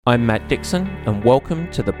I'm Matt Dixon, and welcome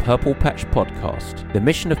to the Purple Patch Podcast. The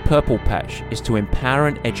mission of Purple Patch is to empower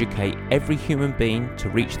and educate every human being to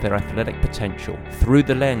reach their athletic potential. Through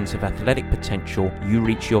the lens of athletic potential, you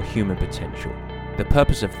reach your human potential. The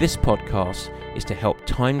purpose of this podcast is to help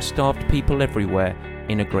time-starved people everywhere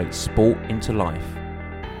integrate sport into life.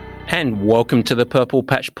 And welcome to the Purple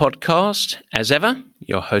Patch Podcast. As ever,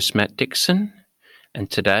 your host Matt Dixon, and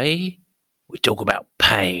today we talk about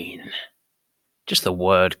pain. Just the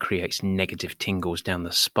word creates negative tingles down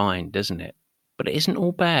the spine, doesn't it? But it isn't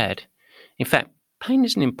all bad. In fact, pain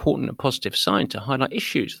is an important and positive sign to highlight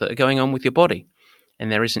issues that are going on with your body.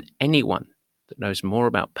 And there isn't anyone that knows more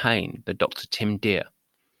about pain than Dr. Tim Dear.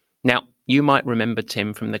 Now, you might remember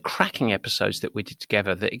Tim from the cracking episodes that we did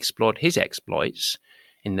together that explored his exploits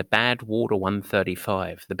in the Badwater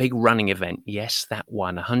 135, the big running event. Yes, that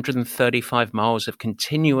one, 135 miles of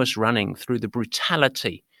continuous running through the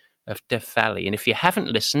brutality of Death Valley. And if you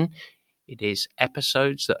haven't listened, it is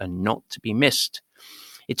episodes that are not to be missed.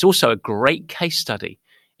 It's also a great case study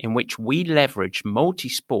in which we leverage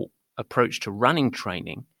multi-sport approach to running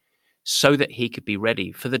training so that he could be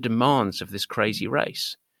ready for the demands of this crazy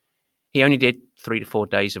race. He only did 3 to 4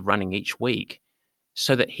 days of running each week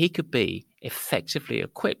so that he could be effectively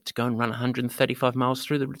equipped to go and run 135 miles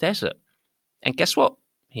through the desert. And guess what?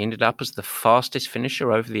 He ended up as the fastest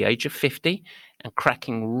finisher over the age of 50 and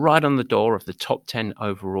cracking right on the door of the top 10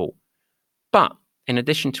 overall. But in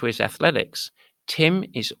addition to his athletics, Tim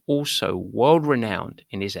is also world-renowned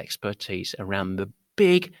in his expertise around the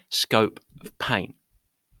big scope of pain.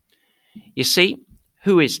 You see,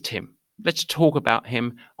 who is Tim? Let's talk about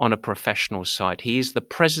him on a professional side. He is the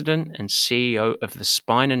president and CEO of the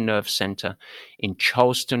Spine and Nerve Center in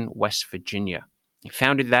Charleston, West Virginia. He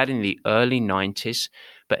founded that in the early 90s,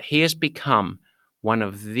 but he has become one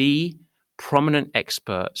of the prominent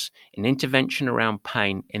experts in intervention around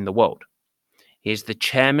pain in the world. He is the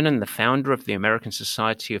chairman and the founder of the American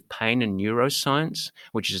Society of Pain and Neuroscience,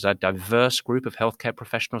 which is a diverse group of healthcare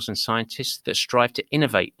professionals and scientists that strive to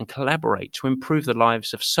innovate and collaborate to improve the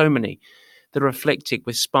lives of so many that are afflicted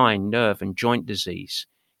with spine, nerve, and joint disease.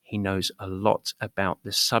 He knows a lot about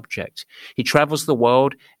this subject. He travels the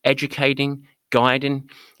world educating, guiding,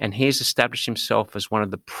 and he has established himself as one of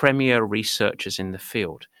the premier researchers in the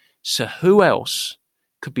field. So who else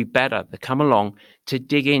could be better to come along to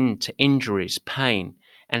dig into injuries, pain,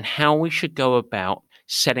 and how we should go about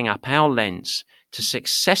setting up our lens to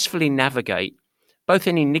successfully navigate both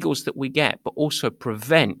any niggles that we get, but also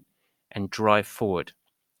prevent and drive forward.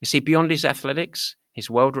 You see, beyond his athletics, he's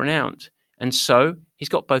world-renowned. And so he's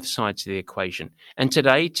got both sides of the equation. And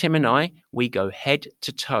today, Tim and I, we go head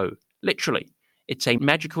to toe, literally. It's a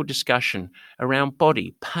magical discussion around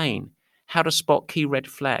body, pain, how to spot key red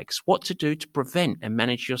flags, what to do to prevent and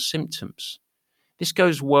manage your symptoms. This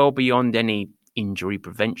goes well beyond any injury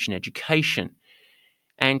prevention education.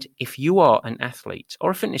 And if you are an athlete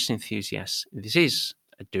or a fitness enthusiast, this is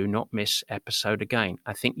a do not miss episode again.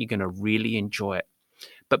 I think you're going to really enjoy it.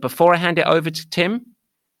 But before I hand it over to Tim,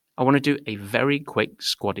 I want to do a very quick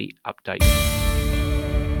squaddy update.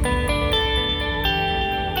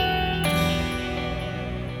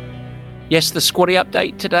 Yes, the squaddy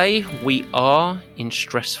update today. We are in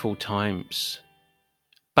stressful times.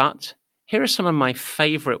 But here are some of my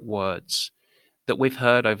favorite words that we've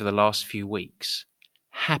heard over the last few weeks.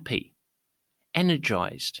 Happy,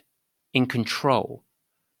 energized, in control,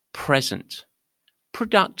 present,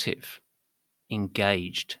 productive,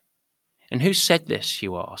 engaged. And who said this,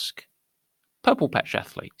 you ask? Purple Patch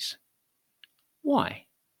athletes. Why?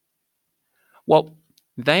 Well,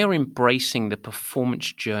 they are embracing the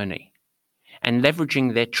performance journey and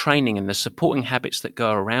leveraging their training and the supporting habits that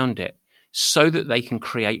go around it so that they can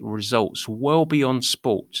create results well beyond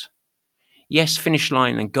sport. Yes, finish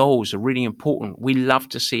line and goals are really important. We love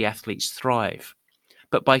to see athletes thrive.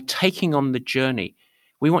 But by taking on the journey,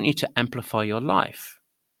 we want you to amplify your life.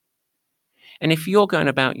 And if you're going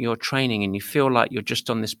about your training and you feel like you're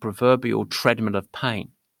just on this proverbial treadmill of pain,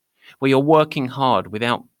 where you're working hard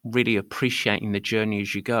without really appreciating the journey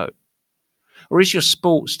as you go, or is your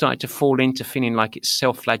sport starting to fall into feeling like it's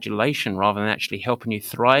self-flagellation rather than actually helping you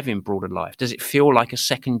thrive in broader life? Does it feel like a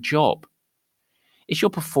second job? Is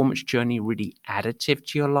your performance journey really additive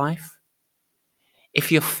to your life?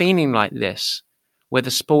 If you're feeling like this, where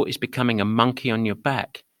the sport is becoming a monkey on your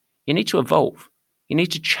back, you need to evolve. You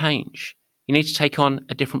need to change. You need to take on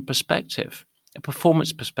a different perspective, a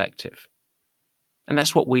performance perspective. And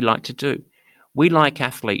that's what we like to do. We like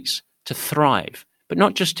athletes to thrive, but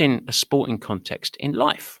not just in a sporting context, in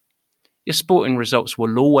life. Your sporting results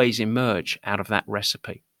will always emerge out of that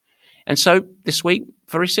recipe. And so this week,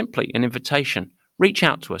 very simply, an invitation. reach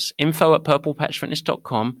out to us,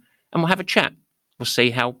 info@purplepatchfitness.com, and we'll have a chat. We'll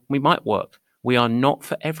see how we might work. We are not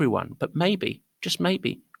for everyone, but maybe, just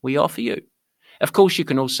maybe, we are for you. Of course, you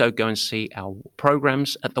can also go and see our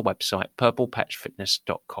programs at the website,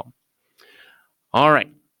 purplepatchfitness.com. All right.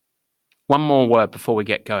 One more word before we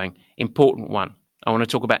get going. Important one. I want to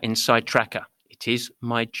talk about Inside Tracker. It is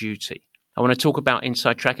my duty. I want to talk about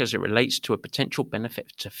Inside Tracker as it relates to a potential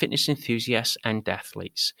benefit to fitness enthusiasts and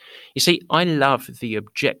athletes. You see, I love the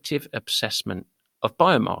objective assessment of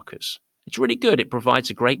biomarkers. It's really good. It provides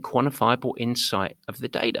a great quantifiable insight of the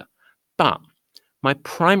data. But my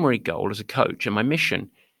primary goal as a coach and my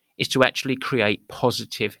mission is to actually create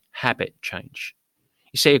positive habit change.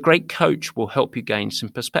 You see, a great coach will help you gain some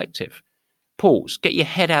perspective. Pause, get your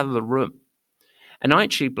head out of the room. And I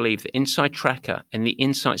actually believe that Inside Tracker and the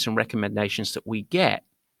insights and recommendations that we get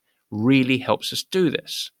really helps us do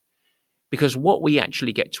this. Because what we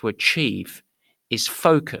actually get to achieve is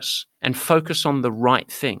focus, and focus on the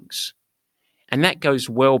right things. And that goes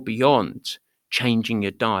well beyond changing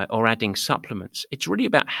your diet or adding supplements. It's really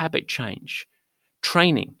about habit change,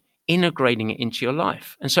 training, integrating it into your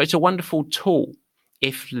life. And so it's a wonderful tool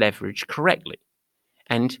if leveraged correctly.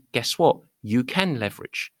 And guess what? You can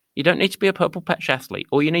leverage. You don't need to be a Purple Patch athlete.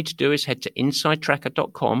 All you need to do is head to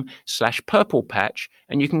insidetracker.com/purplepatch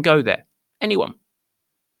and you can go there. Anyone.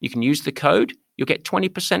 You can use the code. You'll get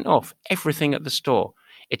 20% off everything at the store.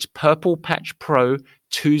 It's Purple Patch Pro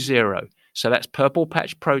 20. So that's Purple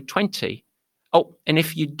Patch Pro 20. Oh, and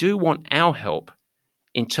if you do want our help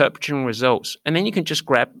interpreting results, and then you can just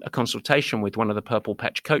grab a consultation with one of the Purple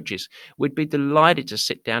Patch coaches. We'd be delighted to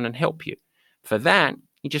sit down and help you. For that,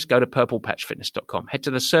 you just go to purplepatchfitness.com, head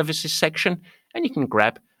to the services section, and you can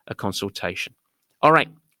grab a consultation. All right,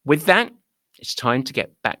 with that, it's time to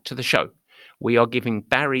get back to the show. We are giving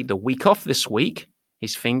Barry the week off this week.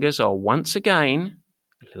 His fingers are once again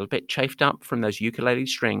a little bit chafed up from those ukulele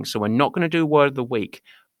strings, so we're not going to do word of the week,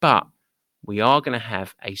 but we are going to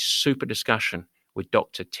have a super discussion with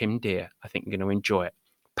Dr. Tim Dear. I think you're going to enjoy it.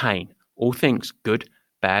 Pain, all things good,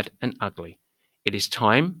 bad, and ugly. It is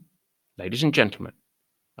time, ladies and gentlemen,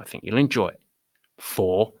 I think you'll enjoy it,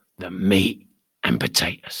 for the meat and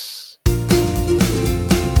potatoes.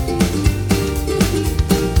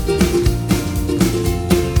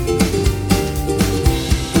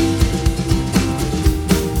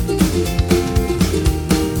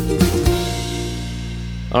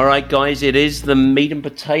 All right, guys, it is the meat and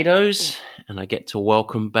potatoes, and I get to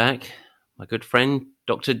welcome back my good friend,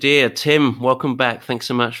 Dr. Dear. Tim, welcome back. Thanks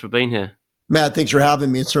so much for being here. Matt, thanks for having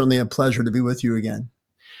me. It's certainly a pleasure to be with you again.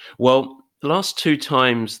 Well, the last two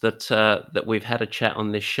times that we've had a chat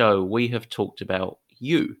on this show, we have talked about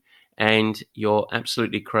you and your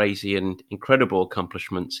absolutely crazy and incredible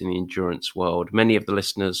accomplishments in the endurance world. Many of the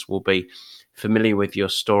listeners will be familiar with your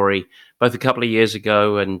story, both a couple of years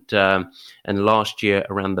ago and last year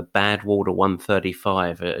around the Badwater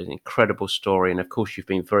 135, an incredible story. And of course, you've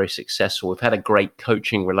been very successful. We've had a great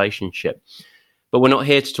coaching relationship, but we're not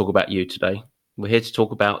here to talk about you today. We're here to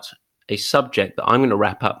talk about a subject that I'm going to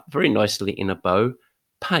wrap up very nicely in a bow: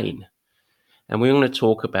 pain. And we're going to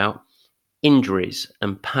talk about injuries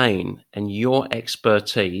and pain and your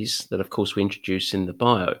expertise that, of course, we introduce in the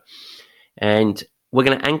bio. And we're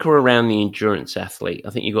going to anchor around the endurance athlete. I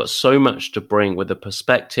think you've got so much to bring with a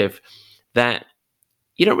perspective that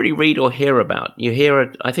you don't really read or hear about.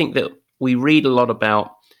 I think that we read a lot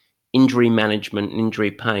about injury management and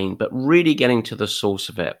injury pain, but really getting to the source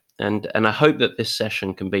of it. And I hope that this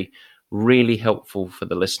session can be really helpful for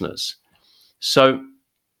the listeners. So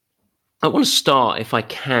I want to start, if I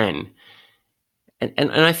can,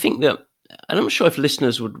 and I think that, and I'm not sure if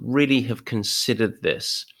listeners would really have considered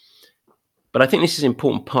this, but I think this is an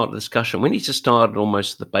important part of the discussion. We need to start at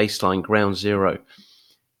almost the baseline, ground zero.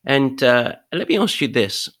 And let me ask you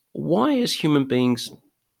this. Why, as human beings,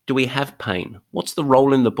 do we have pain? What's the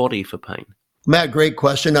role in the body for pain? Matt, great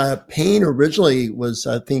question. Pain originally was,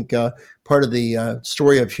 I think, part of the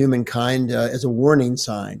story of humankind as a warning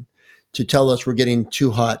sign to tell us we're getting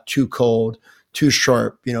too hot, too cold, too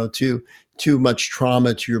sharp, too much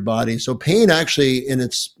trauma to your body. So pain actually, in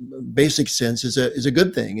its basic sense, is a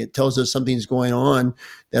good thing. It tells us something's going on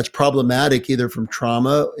that's problematic, either from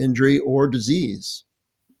trauma, injury, or disease.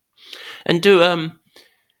 And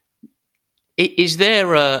is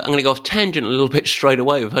there I'm going to go off tangent a little bit straight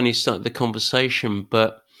away. We've only started the conversation,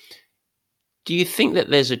 but do you think that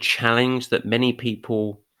there's a challenge that many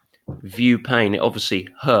people view pain? It obviously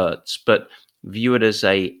hurts, but view it as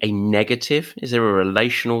a negative? Is there a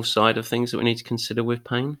relational side of things that we need to consider with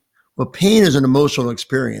pain? But pain is an emotional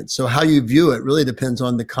experience. So how you view it really depends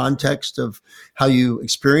on the context of how you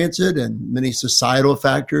experience it and many societal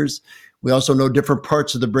factors. We also know different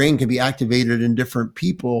parts of the brain can be activated in different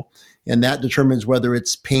people, and that determines whether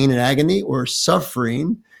it's pain and agony or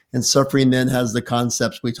suffering. And suffering then has the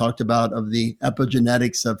concepts we talked about of the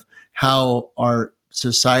epigenetics of how our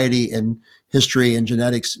society and history and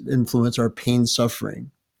genetics influence our pain suffering.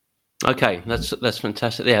 Okay, that's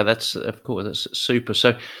fantastic. Yeah, that's of course that's super.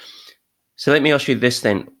 So let me ask you this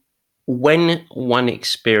then: when one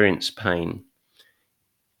experiences pain,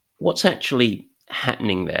 what's actually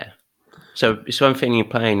happening there? So I'm feeling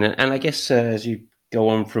pain, and I guess as you go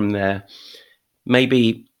on from there,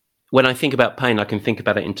 maybe when I think about pain, I can think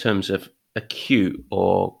about it in terms of acute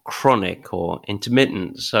or chronic or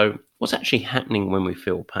intermittent. So what's actually happening when we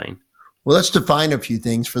feel pain? Well, let's define a few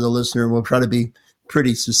things for the listener, and we'll try to be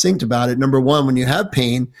pretty succinct about it. Number one, when you have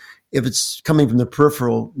pain, if it's coming from the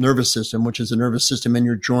peripheral nervous system, which is the nervous system in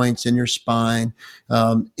your joints, in your spine,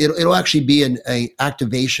 it'll actually be an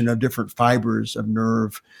activation of different fibers of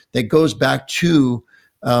nerve that goes back to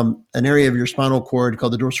an area of your spinal cord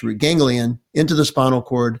called the dorsal root ganglion into the spinal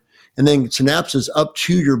cord, and then synapses up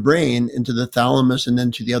to your brain into the thalamus and then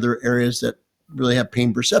to the other areas that really have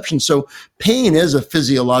pain perception. So pain is a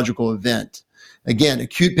physiological event. Again,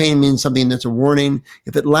 acute pain means something that's a warning.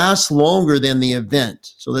 If it lasts longer than the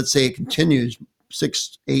event, so let's say it continues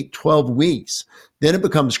 6, 8, 12 weeks, then it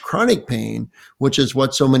becomes chronic pain, which is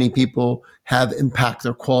what so many people have impact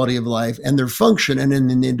their quality of life and their function. And in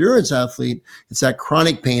the endurance athlete, it's that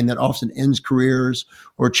chronic pain that often ends careers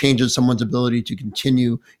or changes someone's ability to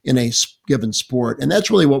continue in a given sport. And that's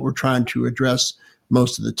really what we're trying to address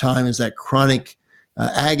most of the time, is that chronic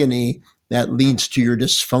agony that leads to your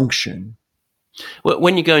dysfunction. Well,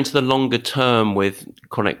 when you go into the longer term with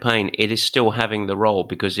chronic pain, it is still having the role,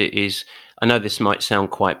 because it is, I know this might sound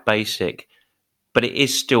quite basic, but it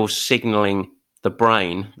is still signaling the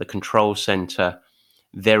brain, the control center,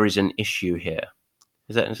 there is an issue here.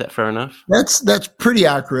 Is that fair enough? That's pretty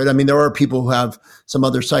accurate. I mean, there are people who have some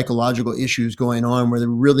other psychological issues going on where they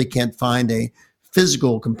really can't find a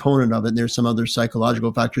physical component of it. There's some other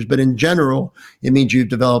psychological factors, but in general, it means you've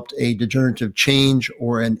developed a degenerative change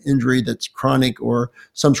or an injury that's chronic or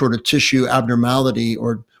some sort of tissue abnormality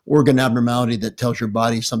or organ abnormality that tells your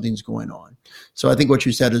body something's going on. So I think what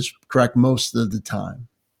you said is correct most of the time.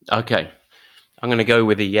 Okay. I'm going to go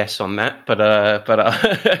with a yes on that, but of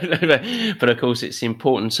course it's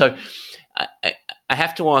important. So I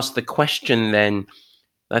have to ask the question then,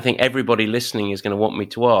 I think everybody listening is going to want me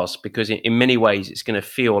to ask, because in many ways it's going to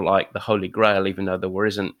feel like the Holy Grail, even though there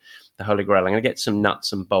isn't the Holy Grail. I'm going to get some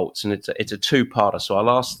nuts and bolts, and it's a two-parter. So I'll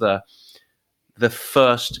ask the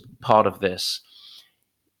first part of this.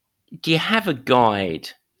 Do you have a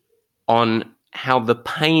guide on how the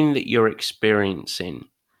pain that you're experiencing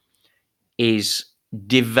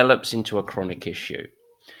develops into a chronic issue?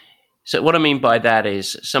 So what I mean by that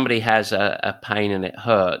is somebody has a pain and it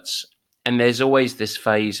hurts, and there's always this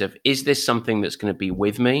phase of, is this something that's going to be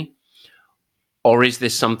with me? Or is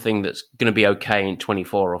this something that's going to be okay in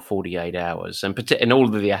 24 or 48 hours? And all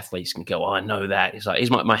of the athletes can go, oh, I know that. It's like,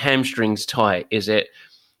 is my hamstrings tight? Is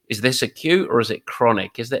this acute or is it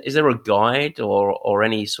chronic? Is there a guide or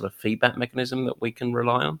any sort of feedback mechanism that we can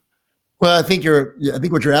rely on? Well, I think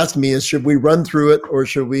what you're asking me is, should we run through it or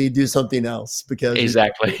should we do something else? Because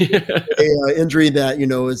exactly, a injury that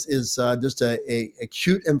is just a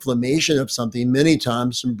acute inflammation of something. Many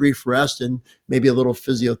times, some brief rest and maybe a little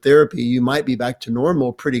physiotherapy, you might be back to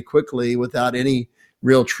normal pretty quickly without any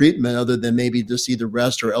real treatment other than maybe just either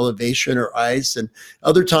rest or elevation or ice. And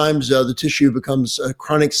other times, the tissue becomes a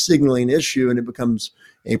chronic signaling issue and it becomes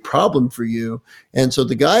a problem for you. And so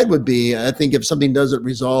the guide would be, I think, if something doesn't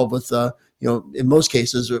resolve with, in most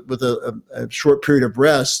cases, with a short period of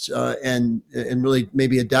rest and really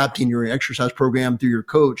maybe adapting your exercise program through your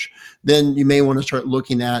coach, then you may want to start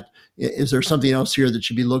looking at, is there something else here that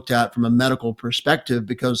should be looked at from a medical perspective?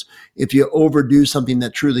 Because if you overdo something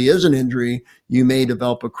that truly is an injury, you may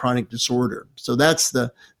develop a chronic disorder. So that's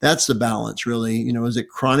the balance, really. Is it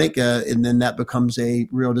chronic? And then that becomes a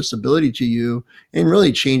real disability to you and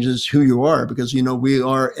really changes who you are, because, we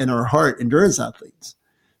are in our heart endurance athletes.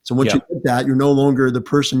 So once you get that, you're no longer the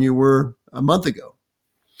person you were a month ago.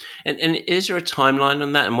 And is there a timeline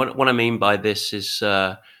on that? And what I mean by this is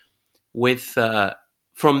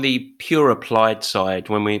from the pure applied side,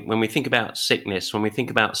 when we think about sickness, when we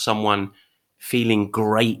think about someone feeling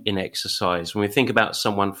great in exercise, when we think about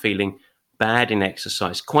someone feeling bad in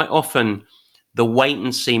exercise, quite often the wait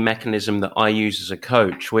and see mechanism that I use as a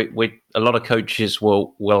coach, a lot of coaches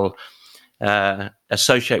will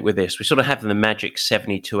associate with this. We sort of have the magic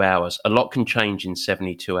 72 hours. A lot can change in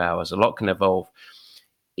 72 hours. A lot can evolve.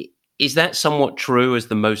 Is that somewhat true as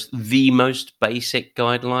the most basic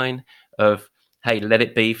guideline of, hey, let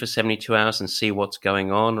it be for 72 hours and see what's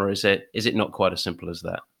going on? Or is it not quite as simple as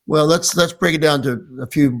that? Well, let's break it down to a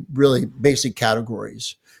few really basic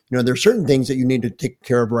categories. There are certain things that you need to take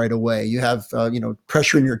care of right away. You have,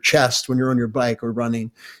 pressure in your chest when you're on your bike or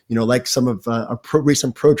running. Like some of a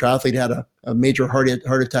recent pro triathlete had a major heart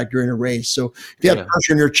attack during a race. So if you have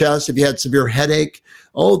pressure in your chest, if you had severe headache,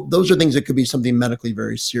 all those are things that could be something medically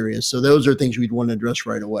very serious. So those are things we'd want to address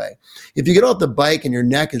right away. If you get off the bike and your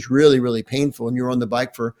neck is really, really painful and you're on the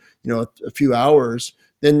bike for, a few hours,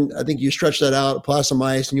 then I think you stretch that out, apply some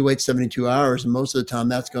ice, and you wait 72 hours, and most of the time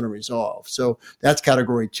that's going to resolve. So that's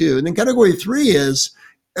category 2. And then category 3 is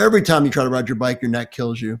every time you try to ride your bike, your neck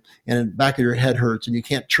kills you, and the back of your head hurts, and you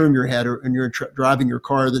can't turn your head, and you're driving your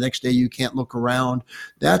car the next day, you can't look around.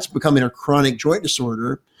 That's becoming a chronic joint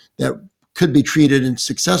disorder that could be treated and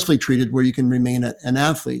successfully treated where you can remain an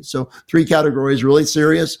athlete. So 3 categories: really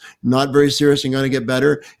serious, not very serious and going to get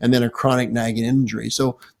better, and then a chronic nagging injury.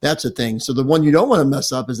 So that's the thing. So the one you don't want to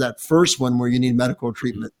mess up is that first one where you need medical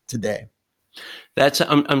treatment today.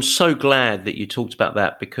 I'm so glad that you talked about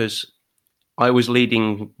that, because I was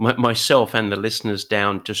leading myself and the listeners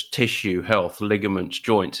down just tissue health, ligaments,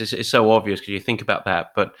 joints. It's so obvious because you think about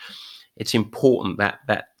that, but it's important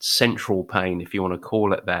that central pain, if you want to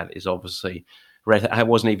call it that, is obviously. I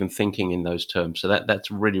wasn't even thinking in those terms, so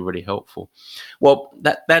that's really, really helpful. Well,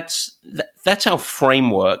 that's our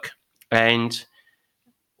framework, and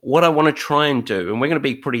what I want to try and do, and we're going to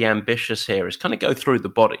be pretty ambitious here, is kind of go through the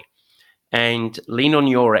body and lean on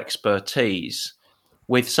your expertise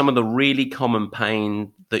with some of the really common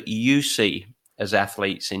pain that you see as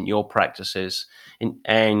athletes in your practices,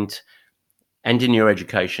 and in your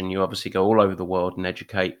education. You obviously go all over the world and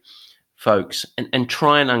educate folks, and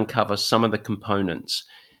try and uncover some of the components.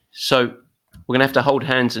 So we're going to have to hold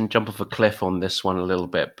hands and jump off a cliff on this one a little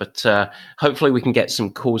bit, but hopefully we can get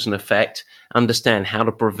some cause and effect, understand how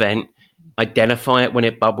to prevent, identify it when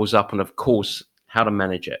it bubbles up, and of course, how to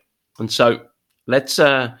manage it. And so let's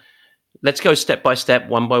go step by step,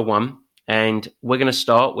 one by one, and we're going to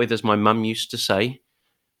start with, as my mum used to say,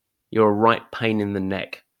 your right pain in the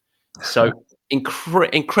neck. So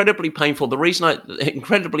incredibly painful.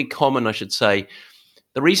 Incredibly common, I should say.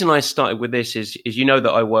 The reason I started with this is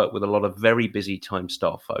that I work with a lot of very busy time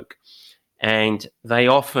staff folk, and they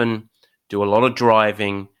often do a lot of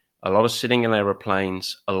driving, a lot of sitting in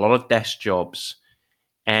aeroplanes, a lot of desk jobs,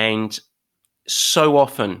 and so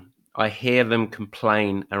often I hear them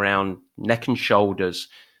complain around neck and shoulders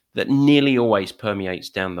that nearly always permeates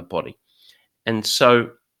down the body. And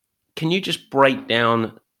so can you just break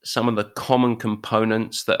down some of the common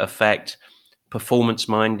components that affect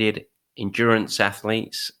performance-minded endurance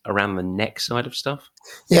athletes around the neck side of stuff?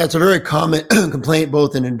 Yeah, it's a very common complaint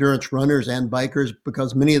both in endurance runners and bikers,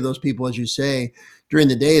 because many of those people, as you say, during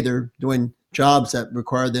the day, they're doing jobs that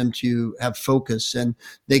require them to have focus, and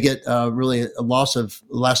they get really a loss of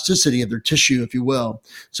elasticity of their tissue, if you will.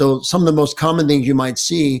 So some of the most common things you might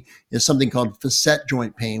see is something called facet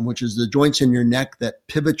joint pain, which is the joints in your neck that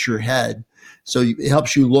pivot your head. So it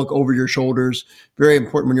helps you look over your shoulders. Very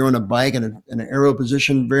important when you're on a bike in an aero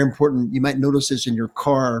position. Very important. You might notice this in your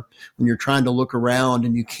car when you're trying to look around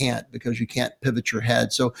and you can't, because you can't pivot your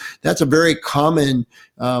head. So that's a very common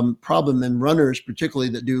problem in runners,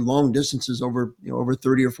 particularly that do long distances over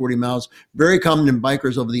 30 or 40 miles. Very common in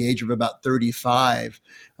bikers over the age of about 35.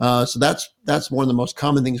 So that's one of the most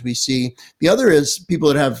common things we see. The other is people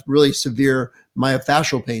that have really severe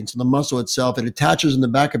myofascial pain. So the muscle itself, it attaches in the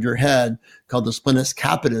back of your head, called the splenius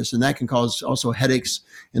capitis, and that can cause also headaches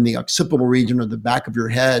in the occipital region of the back of your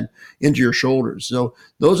head into your shoulders. So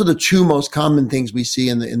those are the 2 most common things we see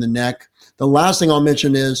in the neck. The last thing I'll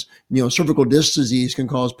mention is, cervical disc disease can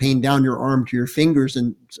cause pain down your arm to your fingers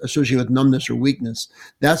and associated with numbness or weakness.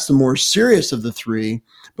 That's the more serious of the 3,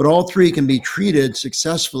 but all 3 can be treated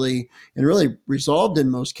successfully and really resolved in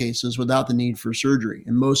most cases without the need for surgery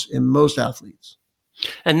in most athletes.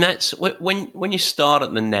 And that's when you start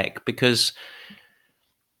at the neck, because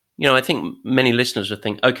I think many listeners would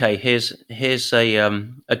think, okay, here's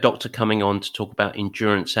a doctor coming on to talk about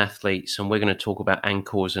endurance athletes, and we're going to talk about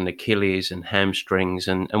ankles and Achilles and hamstrings,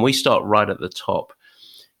 and we start right at the top.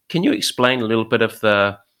 Can you explain a little bit of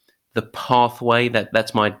the pathway?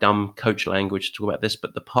 That's my dumb coach language to talk about this,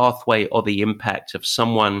 but the pathway or the impact of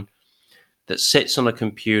someone that sits on a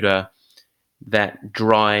computer, that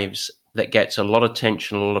drives, that gets a lot of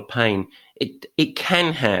tension, a lot of pain. It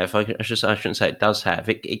can have, I shouldn't say it does have,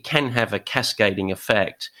 it can have a cascading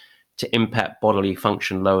effect to impact bodily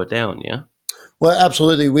function lower down, yeah? Well,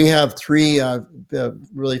 absolutely. We have three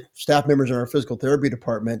really staff members in our physical therapy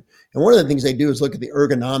department. And one of the things they do is look at the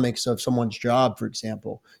ergonomics of someone's job, for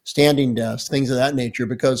example, standing desks, things of that nature.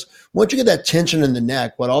 Because once you get that tension in the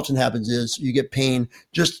neck, what often happens is you get pain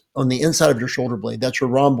just on the inside of your shoulder blade. That's your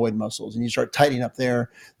rhomboid muscles. And you start tightening up there.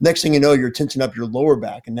 Next thing you know, you're tensing up your lower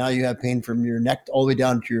back. And now you have pain from your neck all the way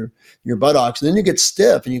down to your buttocks. And then you get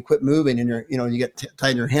stiff and you quit moving and you get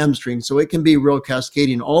tight in your hamstrings. So it can be real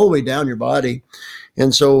cascading all the way down your body.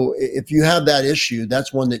 And so if you have that issue,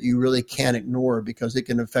 that's one that you really can't ignore because it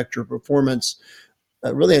can affect your performance,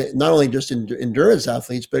 really not only just in endurance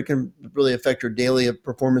athletes, but it can really affect your daily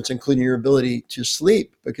performance, including your ability to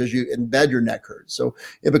sleep because you embed your neck hurts. So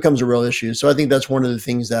it becomes a real issue. So I think that's one of the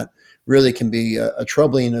things that really can be a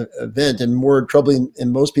troubling event and more troubling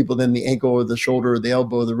in most people than the ankle or the shoulder or the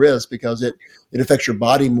elbow or the wrist because it affects your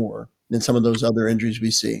body more than some of those other injuries we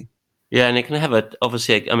see. Yeah, and it can have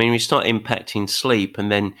we start impacting sleep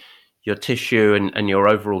and then your tissue and your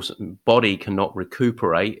overall body cannot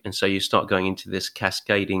recuperate. And so you start going into this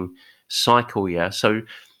cascading cycle, yeah. So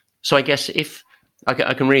I guess if I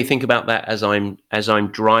can really think about that as I'm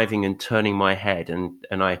driving and turning my head and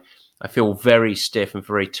I feel very stiff and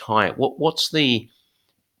very tight. What's the,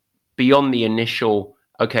 beyond the initial,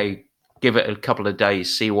 okay, give it a couple of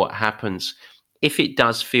days, see what happens. If it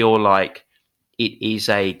does feel like it is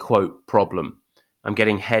a quote problem, I'm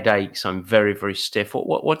getting headaches, I'm very, very stiff.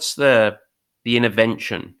 What's the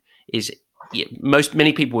intervention?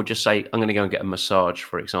 Many people would just say, I'm going to go and get a massage,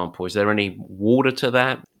 for example. Is there any water to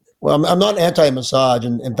that? Well, I'm not anti-massage.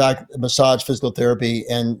 And in fact, massage, physical therapy,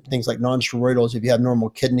 and things like non-steroidals, if you have normal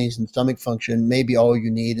kidneys and stomach function, may be all you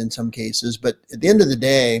need in some cases. But at the end of the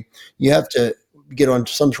day, you have to get on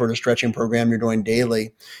some sort of stretching program you're doing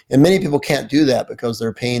daily. And many people can't do that because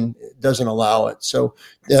their pain doesn't allow it. So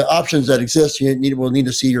the options that exist, will need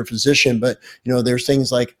to see your physician. But, there's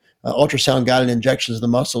things like ultrasound guided injections of the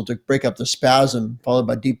muscle to break up the spasm, followed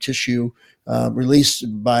by deep tissue released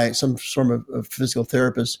by some sort of physical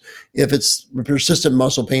therapist. If it's persistent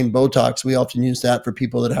muscle pain, Botox, we often use that for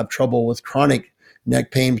people that have trouble with chronic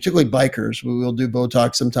neck pain, particularly bikers. We will do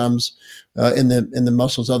Botox sometimes in the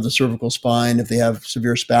muscles of the cervical spine if they have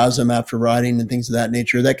severe spasm after riding and things of that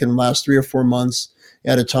nature. That can last 3 or 4 months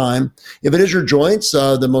at a time. If it is your joints,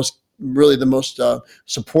 the most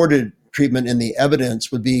supported treatment in the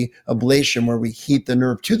evidence would be ablation, where we heat the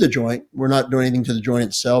nerve to the joint. We're not doing anything to the joint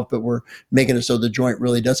itself, but we're making it so the joint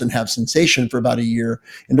really doesn't have sensation for about a year.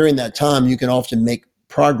 And during that time, you can often make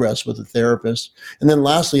progress with a therapist. And then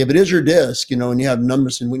lastly, if it is your disc, and you have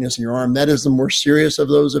numbness and weakness in your arm, that is the more serious of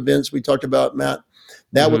those events we talked about, Matt.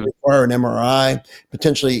 That would require an MRI,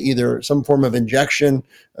 potentially either some form of injection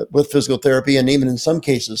with physical therapy, and even in some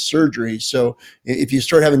cases, surgery. So if you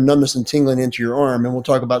start having numbness and tingling into your arm, and we'll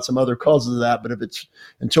talk about some other causes of that, but if it's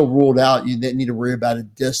until ruled out, you need to worry about a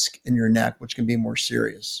disc in your neck, which can be more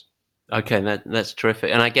serious. Okay, that's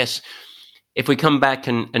terrific. And I guess if we come back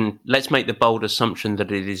and let's make the bold assumption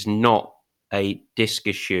that it is not a disc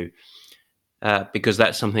issue, because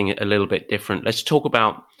that's something a little bit different. Let's talk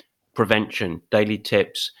about prevention, daily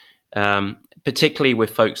tips, particularly with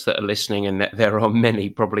folks that are listening, and there are many,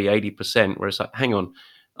 probably 80%, where it's like, hang on,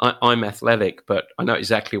 I'm athletic, but I know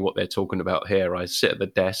exactly what they're talking about here. I sit at the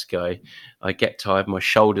desk, I get tired, my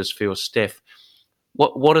shoulders feel stiff.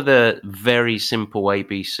 What are the very simple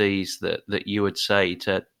ABCs that you would say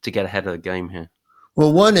to get ahead of the game here?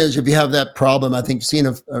 Well, one is if you have that problem, I think seeing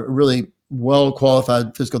a really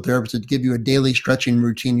well-qualified physical therapist to give you a daily stretching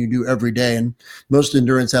routine you do every day. And most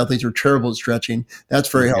endurance athletes are terrible at stretching. That's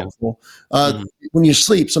very helpful. When you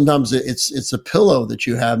sleep, sometimes it's a pillow that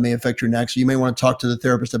you have may affect your neck. So you may want to talk to the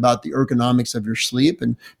therapist about the ergonomics of your sleep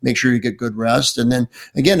and make sure you get good rest. And then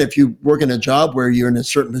again, if you work in a job where you're in a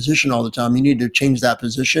certain position all the time, you need to change that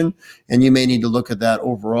position, and you may need to look at that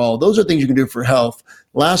overall. Those are things you can do for health.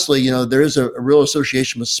 Lastly, there is a real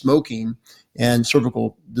association with smoking and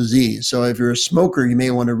cervical disease. So if you're a smoker, you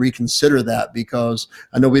may want to reconsider that, because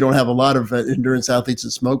I know we don't have a lot of endurance athletes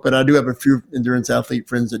that smoke, but I do have a few endurance athlete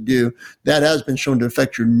friends that do. That has been shown to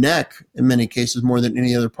affect your neck in many cases more than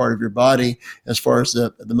any other part of your body as far as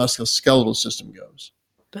the musculoskeletal system goes.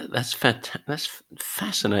 That's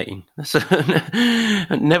fascinating.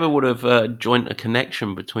 I never would have joined a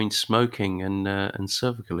connection between smoking and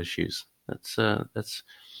cervical issues. That's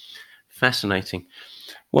fascinating.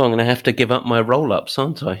 Well, I'm going to have to give up my roll-ups,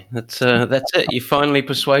 aren't I? That's it. You finally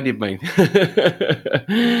persuaded me.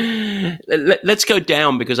 Let's go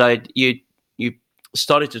down, because you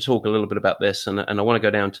started to talk a little bit about this, and I want to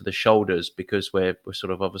go down to the shoulders because we're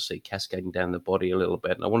sort of obviously cascading down the body a little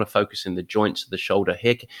bit, and I want to focus in the joints of the shoulder.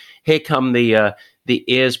 Here come the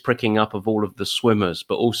ears pricking up of all of the swimmers,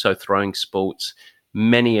 but also throwing sports.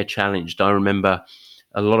 Many are challenged. I remember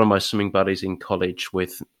a lot of my swimming buddies in college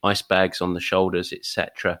with ice bags on the shoulders,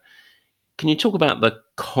 etc. Can you talk about the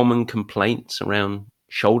common complaints around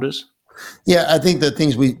shoulders? Yeah, I think the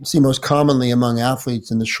things we see most commonly among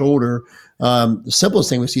athletes in the shoulder, the simplest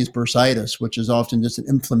thing we see is bursitis, which is often just an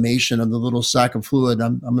inflammation of the little sac of fluid.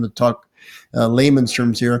 I'm going to talk layman's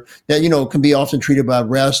terms here. That can be often treated by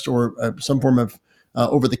rest or some form of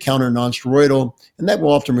over-the-counter non-steroidal, and that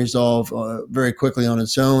will often resolve very quickly on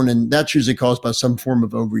its own. And that's usually caused by some form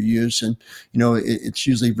of overuse, and it's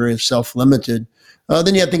usually very self-limited.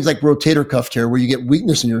 Then you have things like rotator cuff tear, where you get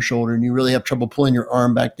weakness in your shoulder and you really have trouble pulling your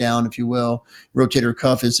arm back down, if you will. Rotator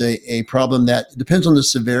cuff is a problem that depends on the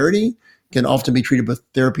severity, can often be treated with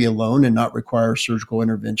therapy alone and not require surgical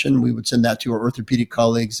intervention. We would send that to our orthopedic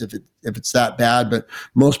colleagues if it's that bad, but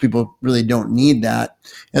most people really don't need that.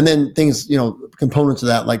 And then things, components of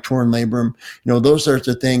that like torn labrum, those sorts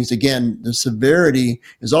of things. Again, the severity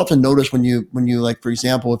is often noticed when you like, for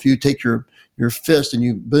example, if you take your fist and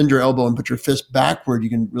you bend your elbow and put your fist backward,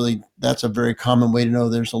 that's a very common way to know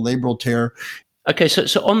there's a labral tear. Okay, so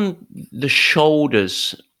on the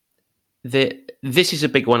shoulders, this is a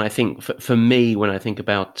big one, I think, for me when I think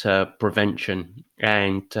about prevention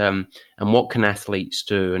and what can athletes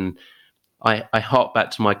do. And I hark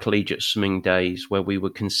back to my collegiate swimming days where we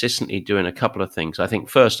were consistently doing a couple of things. I think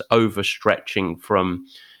first, overstretching from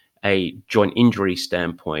a joint injury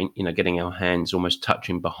standpoint, getting our hands almost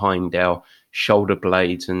touching behind our shoulder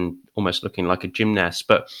blades and almost looking like a gymnast.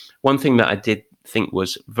 But one thing that I did think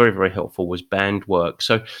was very, very helpful was band work.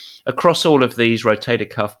 So across all of these, rotator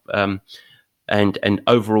cuff and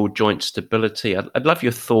overall joint stability, I'd love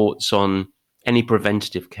your thoughts on any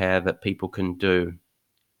preventative care that people can do.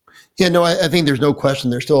 Yeah, no, I think there's no question.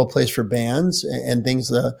 There's still a place for bands and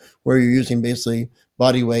things where you're using basically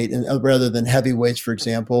body weight and rather than heavy weights, for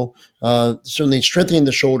example. Certainly strengthening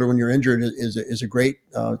the shoulder when you're injured is a great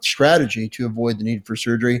strategy to avoid the need for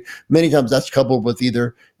surgery. Many times that's coupled with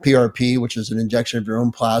either PRP, which is an injection of your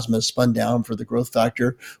own plasma spun down for the growth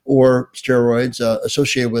factor, or steroids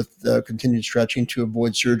associated with continued stretching to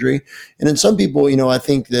avoid surgery. And in some people, I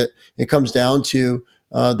think that it comes down to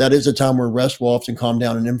that is a time where rest will often calm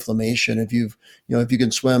down an inflammation. If you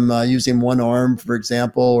can swim using one arm, for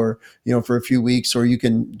example, or, for a few weeks, or you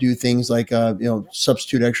can do things like,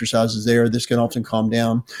 substitute exercises there, this can often calm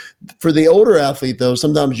down. For the older athlete though,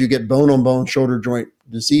 sometimes you get bone on bone shoulder joint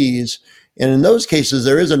disease. And in those cases,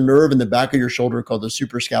 there is a nerve in the back of your shoulder called the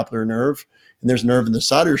suprascapular nerve. And there's a nerve in the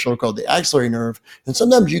side of your shoulder called the axillary nerve. And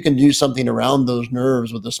sometimes you can do something around those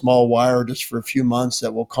nerves with a small wire just for a few months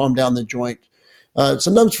that will calm down the joint.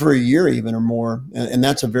 Sometimes for a year even or more. And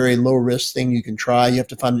that's a very low risk thing you can try. You have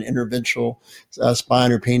to find an interventional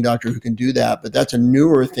spine or pain doctor who can do that. But that's a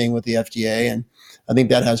newer thing with the FDA. And I think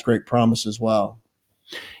that has great promise as well.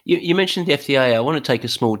 You mentioned the FDA. I want to take a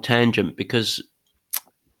small tangent because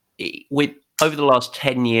over the last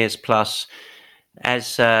 10 years plus,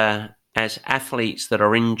 as athletes that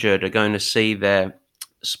are injured are going to see their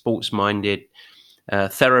sports-minded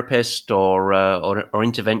therapist or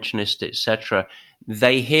interventionist, etc.,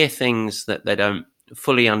 they hear things that they don't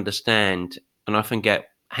fully understand and often get,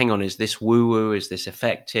 hang on, is this woo-woo? Is this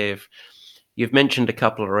effective? You've mentioned a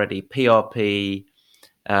couple already, PRP,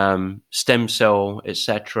 stem cell,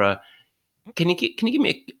 etc. Can you give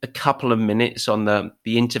me a couple of minutes on the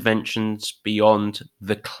interventions beyond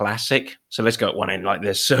the classic? So let's go at one end, like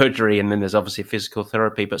there's surgery and then there's obviously physical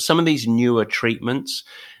therapy, but some of these newer treatments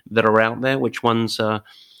that are out there, which ones are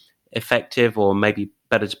effective or maybe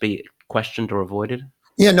better to be questioned or avoided?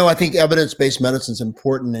 Yeah, no, I think evidence-based medicine is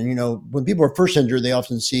important. And, when people are first injured, they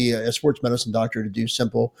often see a sports medicine doctor to do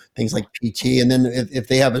simple things like PT. And then if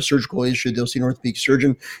they have a surgical issue, they'll see an orthopedic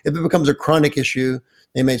surgeon. If it becomes a chronic issue,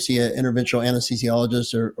 they may see an interventional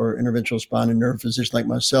anesthesiologist or interventional spine and nerve physician like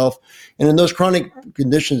myself. And in those chronic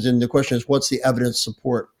conditions, and the question is, what's the evidence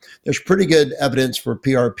support? There's pretty good evidence for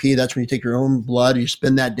PRP. That's when you take your own blood, you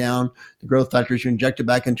spin that down, the growth factors, you inject it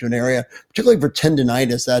back into an area. Particularly for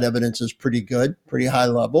tendinitis, that evidence is pretty good, pretty high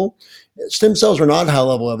level. Stem cells are not high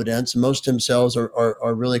level evidence, and most stem cells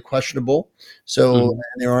are really questionable. So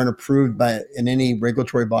they aren't approved in any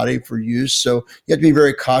regulatory body for use. So you have to be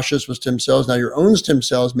very cautious with stem cells. Now, your own stem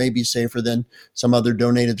stem cells may be safer than some other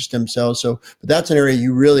donated stem cells. So, but that's an area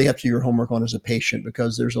you really have to do your homework on as a patient,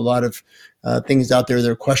 because there's a lot of things out there that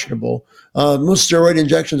are questionable. Most steroid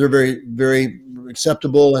injections are very, very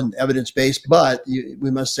acceptable and evidence-based, but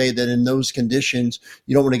we must say that in those conditions,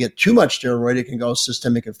 you don't want to get too much steroid. It can cause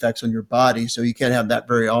systemic effects on your body, so you can't have that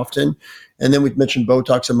very often. And then we mentioned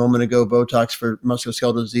Botox a moment ago. Botox for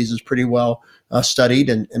musculoskeletal disease is pretty well studied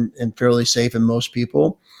and fairly safe in most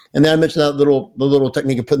people. And then I mentioned that the little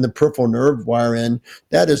technique of putting the peripheral nerve wire in.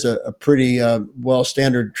 That is a pretty well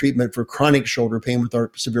standard treatment for chronic shoulder pain with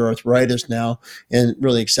severe arthritis now, and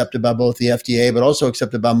really accepted by both the FDA, but also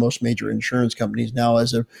accepted by most major insurance companies now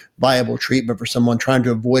as a viable treatment for someone trying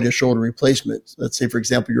to avoid a shoulder replacement. Let's say, for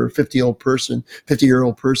example, you're a 50-year-old person,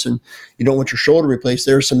 you don't want your shoulder replaced.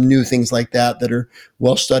 There are some new things like that are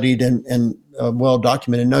well studied and well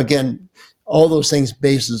documented. Now, again, all those things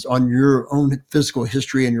bases on your own physical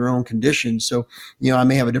history and your own conditions. So, I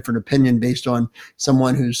may have a different opinion based on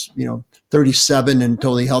someone who's, 37 and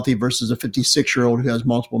totally healthy versus a 56-year-old who has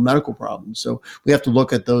multiple medical problems. So we have to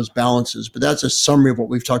look at those balances. But that's a summary of what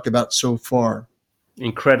we've talked about so far.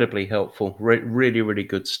 Incredibly helpful. Really, really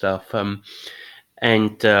good stuff.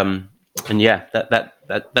 And yeah,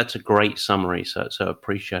 that's a great summary. So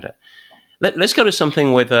appreciate it. Let's go to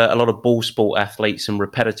something with a lot of ball sport athletes and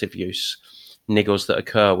repetitive use niggles that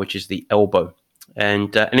occur, which is the elbow.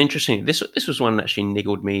 And interesting, this was one that actually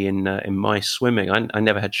niggled me in my swimming. I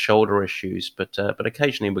never had shoulder issues, but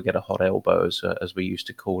occasionally we get a hot elbow, as we used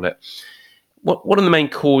to call it. What are the main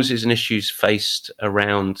causes and issues faced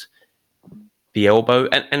around the elbow?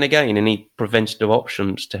 And again, any preventative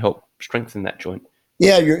options to help strengthen that joint?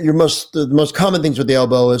 Yeah, the most common things with the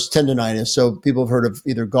elbow is tendonitis. So people have heard of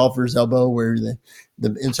either golfer's elbow, where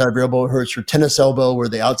the inside of your elbow hurts, or tennis elbow, where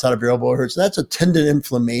the outside of your elbow hurts. That's a tendon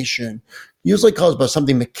inflammation, usually caused by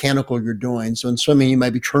something mechanical you're doing. So in swimming, you might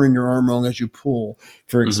be turning your arm wrong as you pull,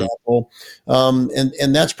 for example.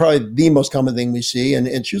 And that's probably the most common thing we see. And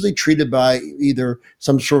it's usually treated by either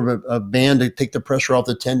some sort of a band to take the pressure off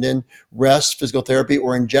the tendon, rest, physical therapy,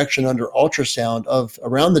 or injection under ultrasound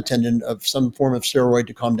around the tendon of some form of steroid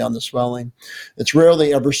to calm down the swelling. It's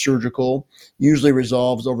rarely ever surgical, usually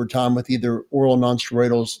resolves over time with either oral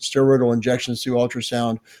steroidal injections through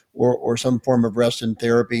ultrasound or some form of rest and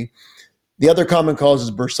therapy. The other common cause is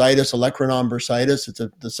bursitis, olecranon bursitis. It's the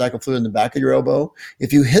cyclofluid in the back of your elbow.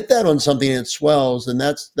 If you hit that on something and it swells, then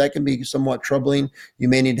that can be somewhat troubling. You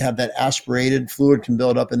may need to have that aspirated. Fluid can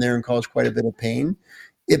build up in there and cause quite a bit of pain.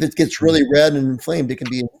 If it gets really red and inflamed, it can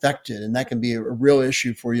be infected, and that can be a real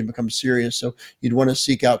issue for you and become serious. So you'd want to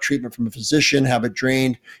seek out treatment from a physician, have it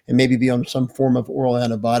drained, and maybe be on some form of oral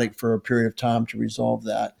antibiotic for a period of time to resolve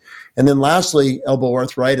that. And then lastly, elbow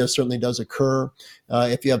arthritis certainly does occur.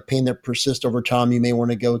 If you have pain that persists over time, you may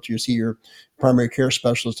want to go to see your primary care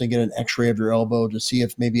specialist and get an x-ray of your elbow to see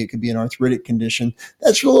if maybe it could be an arthritic condition.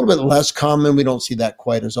 That's a little bit less common. We don't see that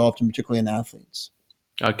quite as often, particularly in athletes.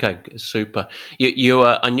 Okay, super. You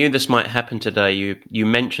I knew this might happen today. You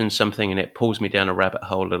mentioned something, and it pulls me down a rabbit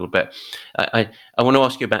hole a little bit. I want to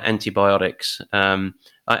ask you about antibiotics. I'm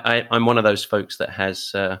one of those folks that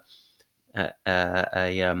has a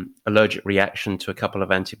allergic reaction to a couple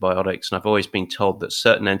of antibiotics, and I've always been told that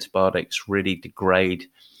certain antibiotics really degrade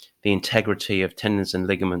the integrity of tendons and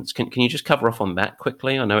ligaments. Can you just cover off on that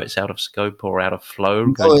quickly? I know it's out of scope or out of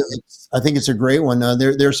flow. I think it's a great one.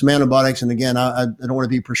 There are some antibiotics, and again, I don't want to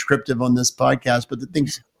be prescriptive on this podcast, but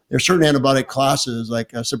there are certain antibiotic classes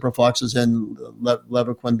like ciprofloxacin,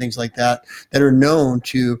 Levaquin, things like that are known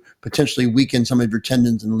to potentially weaken some of your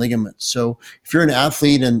tendons and ligaments. So if you're an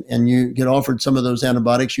athlete and you get offered some of those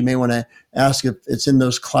antibiotics, you may want to ask if it's in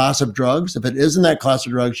those class of drugs. If it is in that class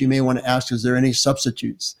of drugs, you may want to ask, is there any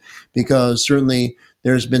substitutes? Because certainly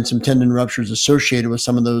there's been some tendon ruptures associated with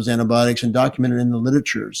some of those antibiotics and documented in the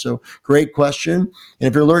literature. So great question. And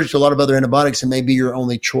if you're allergic to a lot of other antibiotics, it may be your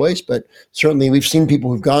only choice, but certainly we've seen people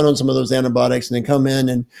who've gone on some of those antibiotics and they come in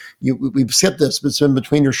and we've skipped this, it's in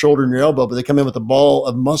between your shoulder and your elbow, but they come in with a ball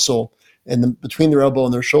of muscle between their elbow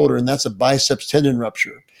and their shoulder, and that's a biceps tendon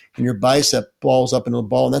rupture. And your bicep balls up into a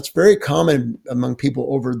ball. And that's very common among people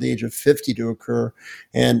over the age of 50 to occur,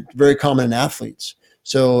 and very common in athletes.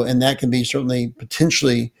 So, and that can be certainly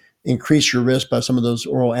potentially increase your risk by some of those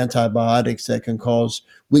oral antibiotics that can cause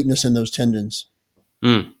weakness in those tendons.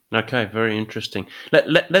 Okay, very interesting.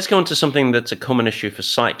 Let's go on to something that's a common issue for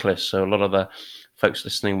cyclists. So a lot of the folks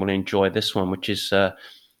listening will enjoy this one, which is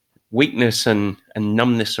weakness and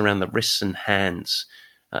numbness around the wrists and hands.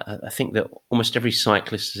 I think that almost every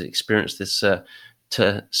cyclist has experienced this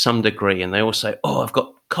to some degree, and they all say, "Oh, I've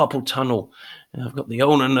got carpal tunnel, I've got the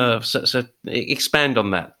ulnar nerve." So expand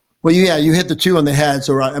on that. Well, yeah, you hit the two on the head.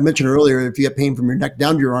 So I mentioned earlier, if you get pain from your neck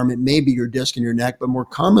down to your arm, it may be your disc in your neck, but more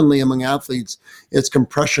commonly among athletes, it's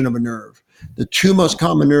compression of a nerve. The two most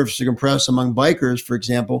common nerves to compress among bikers, for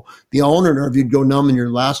example, the ulnar nerve, you'd go numb in your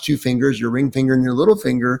last two fingers, your ring finger and your little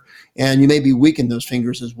finger, and you may be weak in those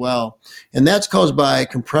fingers as well. And that's caused by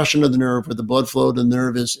compression of the nerve, where the blood flow to the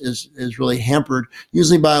nerve is really hampered,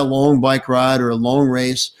 usually by a long bike ride or a long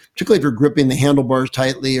race, particularly if you're gripping the handlebars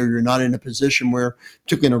tightly or you're not in a position where,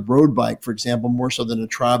 particularly in a road bike, for example, more so than a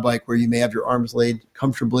tri bike where you may have your arms laid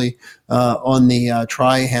comfortably on the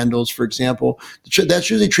tri handles, for example. That's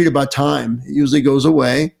usually treated by time. It usually goes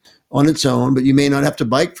away on its own, but you may not have to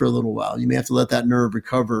bike for a little while. You may have to let that nerve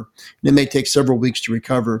recover. And it may take several weeks to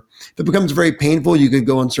recover. If it becomes very painful, you could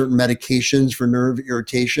go on certain medications for nerve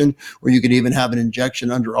irritation, or you could even have an injection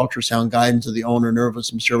under ultrasound guidance of the ulnar nerve with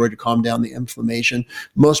some steroid to calm down the inflammation.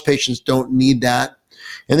 Most patients don't need that.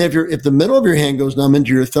 And then if the middle of your hand goes numb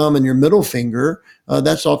into your thumb and your middle finger,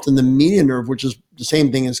 that's often the median nerve, which is the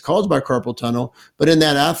same thing as caused by carpal tunnel. But in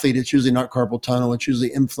that athlete, it's usually not carpal tunnel. It's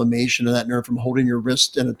usually inflammation of that nerve from holding your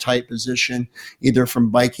wrist in a tight position, either from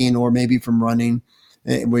biking or maybe from running.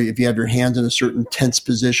 If you have your hands in a certain tense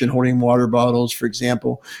position, holding water bottles, for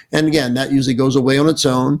example. And again, that usually goes away on its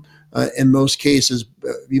own. In most cases,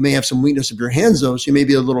 you may have some weakness of your hands, though, so you may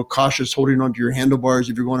be a little cautious holding onto your handlebars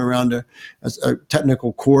if you're going around a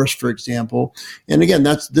technical course, for example. And again,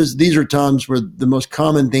 these are times where the most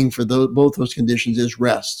common thing for both those conditions is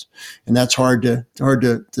rest, and that's hard to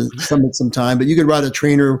stomach some time. But you could ride a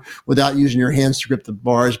trainer without using your hands to grip the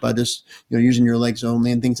bars by just using your legs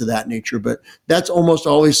only and things of that nature. But that's almost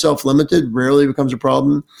always self-limited. Rarely becomes a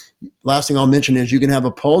problem. Last thing I'll mention is you can have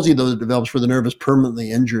a palsy, though, that develops where the nerve is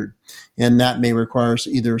permanently injured. And that may require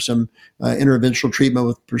either some interventional treatment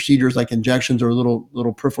with procedures like injections or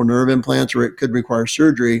little peripheral nerve implants, or it could require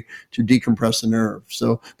surgery to decompress the nerve.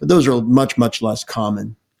 But those are much, much less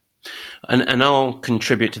common. And I'll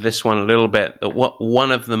contribute to this one a little bit. That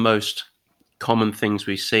one of the most common things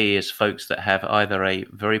we see is folks that have either a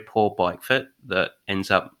very poor bike fit that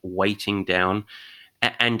ends up weighting down,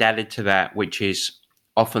 and added to that, which is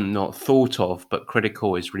often not thought of, but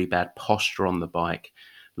critical, is really bad posture on the bike.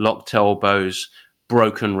 Locked elbows,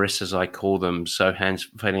 broken wrists, as I call them, so hands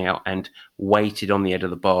fading out and weighted on the edge of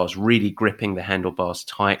the bars, really gripping the handlebars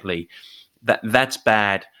tightly. That's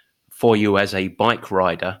bad for you as a bike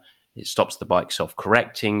rider. It stops the bike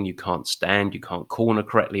self-correcting. You can't stand, you can't corner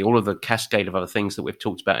correctly, all of the cascade of other things that we've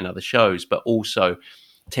talked about in other shows, but also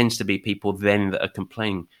tends to be people then that are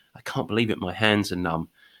complaining, I can't believe it, my hands are numb.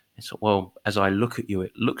 So, well, as I look at you,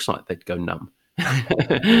 it looks like they'd go numb,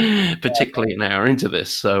 particularly an hour into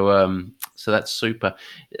this. So that's super.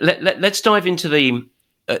 Let's dive into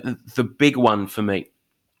the big one for me,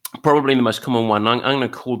 probably the most common one. I'm going to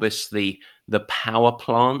call this the power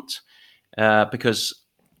plant, because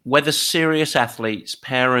whether serious athletes,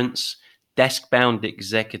 parents, desk-bound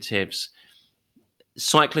executives,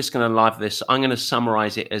 cyclists going to love this. I'm going to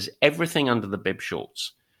summarize it as everything under the bib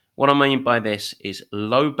shorts. What I mean by this is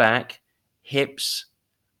low back, hips,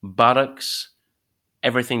 buttocks,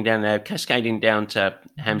 everything down there, cascading down to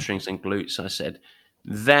hamstrings and glutes. I said,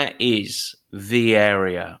 that is the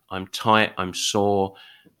area. I'm tight, I'm sore,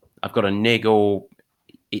 I've got a niggle,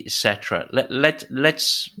 etc.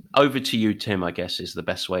 Let's over to you, Tim, I guess is the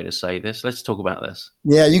best way to say this. Let's talk about this.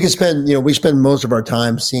 Yeah, you can spend, we spend most of our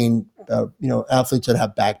time seeing, athletes that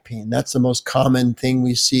have back pain. That's the most common thing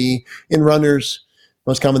we see in runners,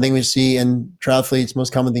 most common thing we see in triathletes,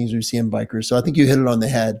 most common things we see in bikers. So I think you hit it on the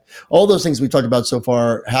head. All those things we've talked about so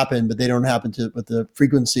far happen, but they don't happen with the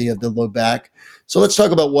frequency of the low back. So let's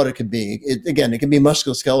talk about what it could be. It can be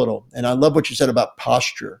musculoskeletal. And I love what you said about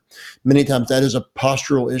posture. Many times that is a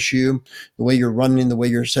postural issue, the way you're running, the way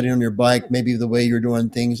you're sitting on your bike, maybe the way you're doing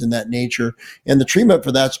things in that nature. And the treatment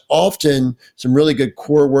for that's often some really good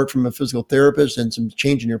core work from a physical therapist and some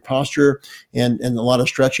change in your posture and a lot of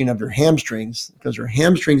stretching of your hamstrings, because your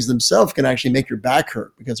hamstrings themselves can actually make your back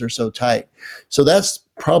hurt because they're so tight. So that's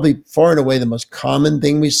probably far and away the most common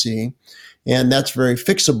thing we see. And that's very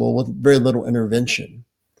fixable with very little intervention.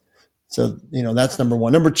 So, that's number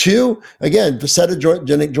one. Number two, again,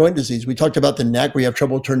 facetogenic joint disease. We talked about the neck where you have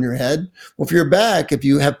trouble turning your head. Well, for your back, if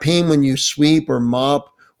you have pain when you sweep or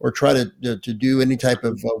mop or try to do any type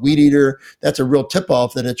of weed eater, that's a real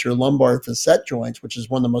tip-off that it's your lumbar facet joints, which is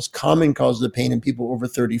one of the most common causes of pain in people over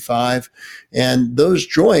 35. And those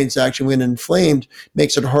joints actually, when inflamed,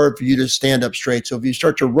 makes it hard for you to stand up straight. So if you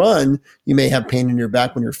start to run, you may have pain in your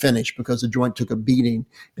back when you're finished because the joint took a beating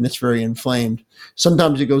and it's very inflamed.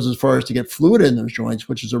 Sometimes it goes as far as to get fluid in those joints,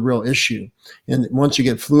 which is a real issue. And once you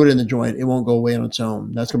get fluid in the joint, it won't go away on its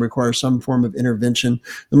own. That's going to require some form of intervention.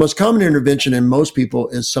 The most common intervention in most people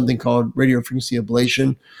is something called radiofrequency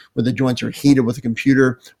ablation, where the joints are heated with a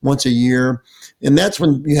computer once a year. And that's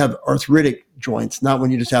when you have arthritic joints, not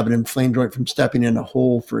when you just have an inflamed joint from stepping in a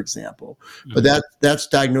hole, for example. Mm-hmm. But that's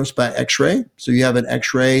diagnosed by x-ray. So you have an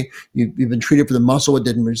x-ray, you've been treated for the muscle, it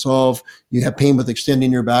didn't resolve. You have pain with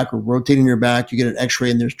extending your back or rotating your back, you get an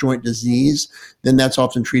x-ray and there's joint disease. Then that's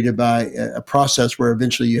often treated by a process where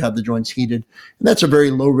eventually you have the joints heated. And that's a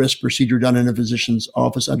very low risk procedure done in a physician's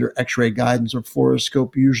office under x-ray guidance or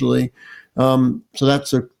fluoroscope usually. So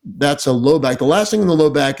that's a low back. The last thing in the low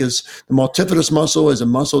back is the multifidus muscle, is a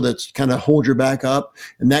muscle that's kind of holds your back up,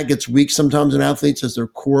 and that gets weak sometimes in athletes as their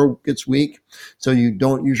core gets weak. So you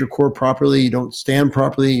don't use your core properly, you don't stand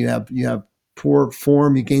properly, you have poor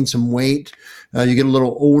form, you gain some weight, you get a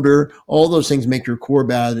little older. All those things make your core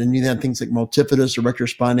bad, and you have things like multifidus, erector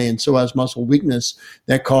spinae, and psoas muscle weakness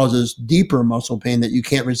that causes deeper muscle pain that you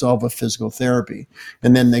can't resolve with physical therapy.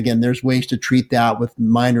 And then again, there's ways to treat that with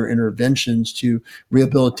minor interventions to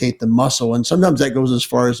rehabilitate the muscle. And sometimes that goes as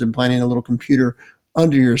far as implanting a little computer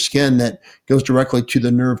under your skin that goes directly to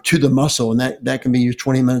the nerve, to the muscle, and that can be used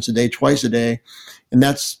 20 minutes a day, twice a day. And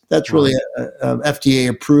that's really a FDA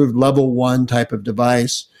approved level 1 type of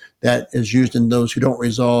device that is used in those who don't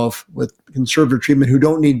resolve with conservative treatment, who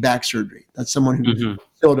don't need back surgery. That's someone who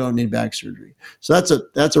still don't need back surgery. So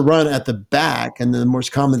that's a run at the back. And the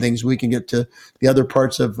most common things, we can get to the other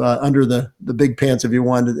parts of under the big pants if you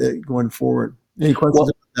wanted going forward. Any questions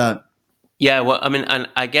about that? Yeah, well, I mean, and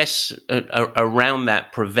I guess around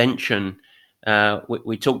that prevention,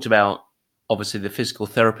 we talked about obviously the physical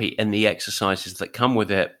therapy and the exercises that come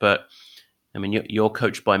with it. But I mean, you're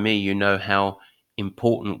coached by me. You know how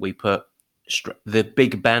important we put the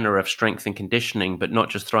big banner of strength and conditioning, but not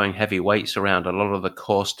just throwing heavy weights around. A lot of the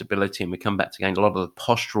core stability, and we come back to again, a lot of the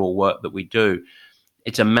postural work that we do.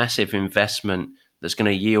 It's a massive investment that's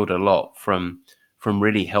going to yield a lot from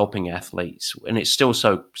really helping athletes, and it's still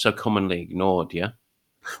so commonly ignored. Yeah.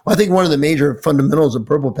 Well, I think one of the major fundamentals of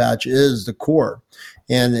Purple Patch is the core.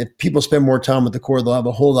 And if people spend more time with the core, they'll have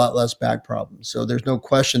a whole lot less back problems. So there's no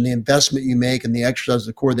question the investment you make and the exercise of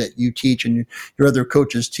the core that you teach and your other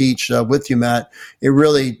coaches teach with you, Matt, it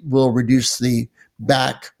really will reduce the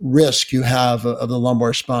back risk you have of the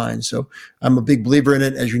lumbar spine. So I'm a big believer in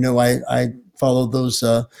it. As you know, I follow those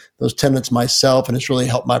tenets myself, and it's really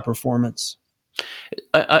helped my performance.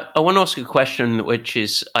 I want to ask a question, which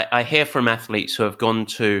is I hear from athletes who have gone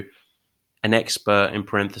to an expert in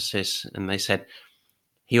parenthesis, and they said,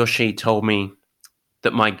 he or she told me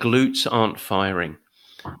that my glutes aren't firing.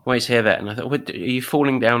 I always hear that, and I thought, are you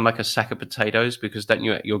falling down like a sack of potatoes? Because don't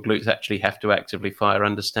your glutes actually have to actively fire?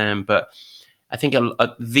 Understand? But I think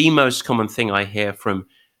the most common thing I hear from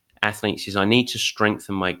athletes is I need to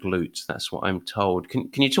strengthen my glutes. That's what I'm told. Can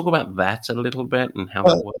you talk about that a little bit and how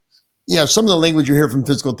that works? Yeah, some of the language you hear from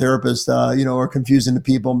physical therapists, are confusing to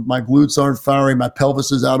people. My glutes aren't firing, my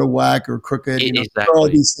pelvis is out of whack or crooked. Exactly. All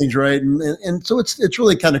these things, right? And so it's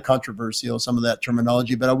really kind of controversial, some of that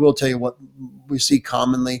terminology. But I will tell you what we see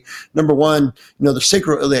commonly. Number one, the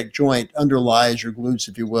sacroiliac joint underlies your glutes,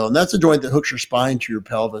 if you will, and that's the joint that hooks your spine to your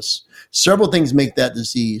pelvis. Several things make that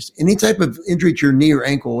diseased. Any type of injury to your knee or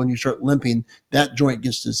ankle, when you start limping, that joint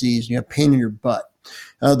gets diseased. You have pain in your butt.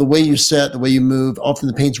 The way you sit, the way you move, often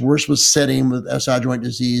the pain's worse with sitting with SI joint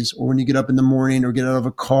disease, or when you get up in the morning or get out of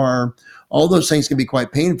a car. All those things can be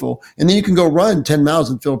quite painful. And then you can go run 10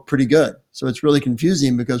 miles and feel pretty good. So it's really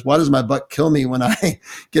confusing, because why does my butt kill me when I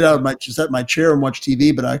get out of my chair and watch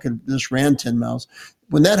TV, but I could just ran 10 miles?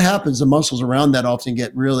 When that happens, the muscles around that often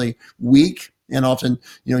get really weak. And often,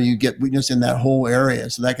 you get weakness in that whole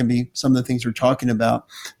area. So that can be some of the things we're talking about.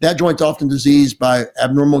 That joint's often diseased by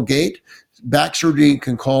abnormal gait. Back surgery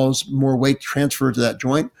can cause more weight transfer to that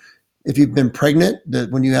joint. If you've been pregnant, that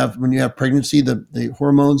when you have pregnancy, the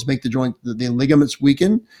hormones make the joint, the ligaments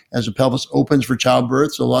weaken as the pelvis opens for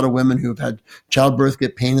childbirth. So a lot of women who have had childbirth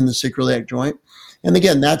get pain in the sacroiliac joint. And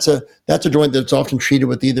again, that's a joint that's often treated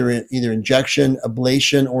with either injection,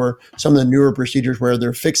 ablation, or some of the newer procedures where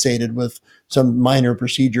they're fixated with some minor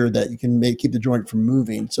procedure that you can keep the joint from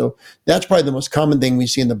moving. So that's probably the most common thing we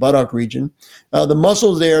see in the buttock region. The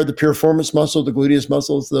muscles there, the piriformis muscle, the gluteus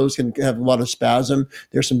muscles, those can have a lot of spasm.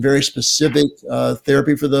 There's some very specific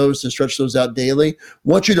therapy for those to stretch those out daily.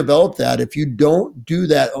 Once you develop that, if you don't do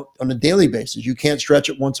that on a daily basis, you can't stretch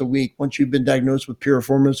it once a week. Once you've been diagnosed with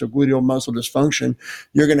piriformis or gluteal muscle dysfunction,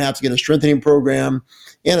 you're going to have to get a strengthening program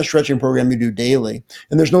and a stretching program you do daily.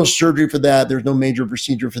 And there's no surgery for that. There's no major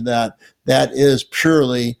procedure for that. That is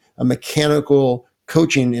purely a mechanical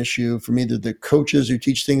coaching issue from either the coaches who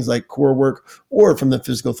teach things like core work or from the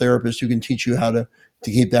physical therapist who can teach you how to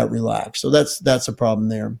keep that relaxed. So that's a problem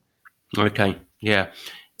there. Okay. Yeah.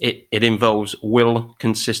 It involves will,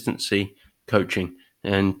 consistency, coaching,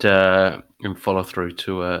 and follow through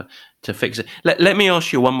to fix it. Let me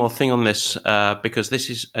ask you one more thing on this, because this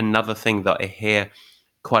is another thing that I hear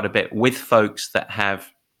quite a bit with folks that have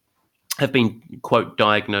been, quote,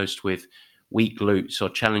 diagnosed with weak glutes or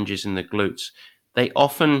challenges in the glutes. They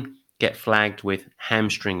often get flagged with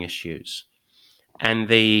hamstring issues. And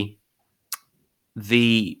the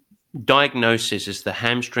diagnosis is the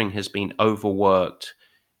hamstring has been overworked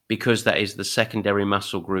because that is the secondary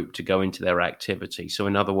muscle group to go into their activity. So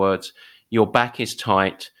in other words, your back is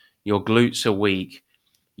tight, your glutes are weak,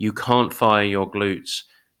 you can't fire your glutes.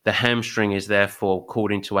 The hamstring is therefore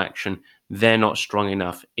called into action. They're not strong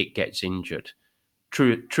enough. It gets injured.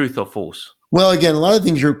 Truth or false? Well, again, a lot of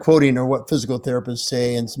things you're quoting are what physical therapists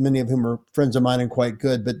say, and many of whom are friends of mine and quite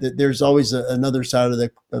good. But there's always another side of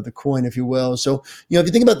the coin, if you will. So, if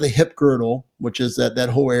you think about the hip girdle, which is that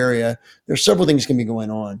whole area, there's several things can be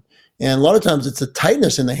going on. And a lot of times it's the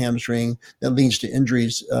tightness in the hamstring that leads to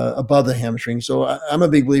injuries above the hamstring. So I'm a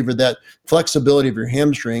big believer that flexibility of your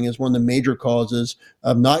hamstring is one of the major causes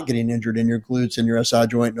of not getting injured in your glutes and your SI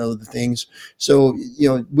joint and other things. So,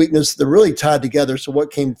 weakness, they're really tied together. So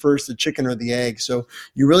what came first, the chicken or the egg? So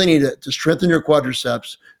you really need to strengthen your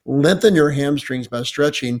quadriceps, lengthen your hamstrings by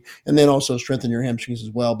stretching, and then also strengthen your hamstrings as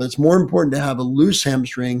well. But it's more important to have a loose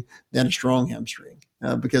hamstring than a strong hamstring.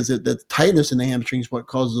 Because the tightness in the hamstring is what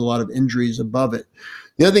causes a lot of injuries above it.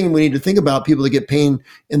 The other thing we need to think about, people that get pain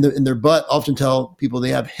in their butt often tell people they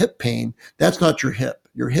have hip pain. That's not your hip.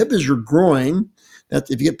 Your hip is your groin. That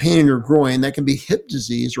if you get pain in your groin, that can be hip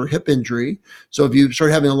disease or hip injury. So if you start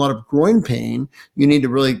having a lot of groin pain, you need to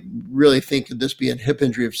really, really think, could this be a hip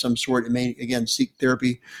injury of some sort? And may, again, seek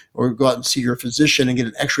therapy or go out and see your physician and get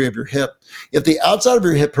an x-ray of your hip. If the outside of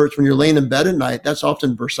your hip hurts when you're laying in bed at night, that's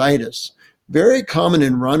often bursitis. Very common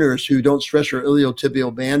in runners who don't stretch their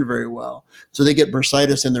iliotibial band very well. So they get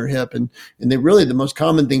bursitis in their hip. And they really, the most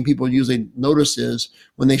common thing people usually notice is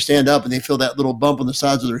when they stand up and they feel that little bump on the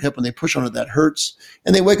sides of their hip when they push on it, that hurts.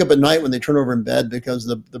 And they wake up at night when they turn over in bed because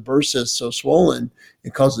the bursa is so swollen,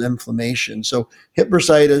 it causes inflammation. So hip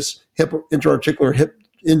bursitis, hip interarticular hip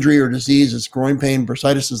injury or disease is groin pain.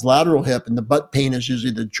 Bursitis is lateral hip, and the butt pain is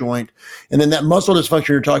usually the joint. And then that muscle dysfunction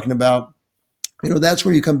you're talking about, that's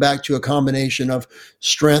where you come back to a combination of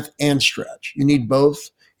strength and stretch. You need both.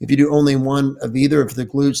 If you do only one of either, if the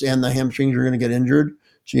glutes and the hamstrings, you're going to get injured.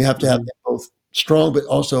 So you have to have them both strong, but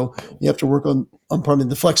also you have to work on probably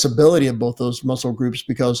the flexibility of both those muscle groups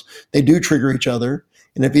because they do trigger each other.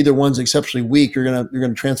 And if either one's exceptionally weak, you're going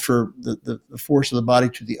to transfer the force of the body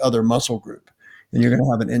to the other muscle group, and you're going to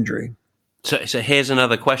have an injury. So here's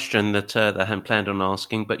another question that I hadn't planned on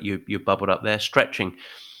asking, but you bubbled up there. Stretching.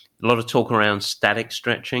 A lot of talk around static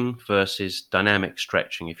stretching versus dynamic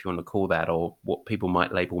stretching, if you want to call that, or what people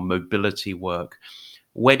might label mobility work.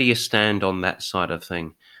 Where do you stand on that side of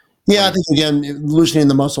thing? Yeah, I think, again, loosening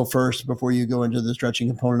the muscle first before you go into the stretching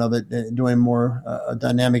component of it. Doing more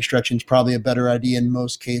dynamic stretching is probably a better idea in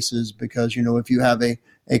most cases because, if you have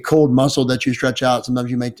a cold muscle that you stretch out,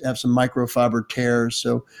 sometimes you may have some microfiber tears.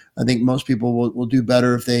 So I think most people will do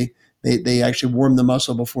better if they actually warm the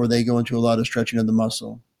muscle before they go into a lot of stretching of the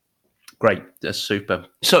muscle. Great. That's super.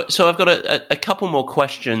 So I've got a couple more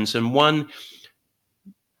questions. And one,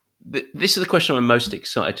 this is the question I'm most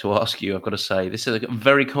excited to ask you, I've got to say. This is a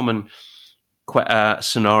very common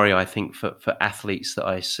scenario, I think, for athletes that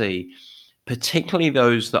I see, particularly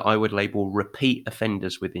those that I would label repeat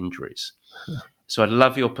offenders with injuries. Yeah. So I'd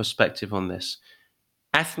love your perspective on this.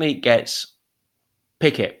 Athlete gets,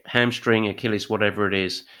 pick it, hamstring, Achilles, whatever it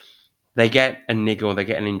is. They get a niggle, they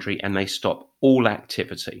get an injury, and they stop all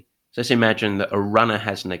activity. So let's imagine that a runner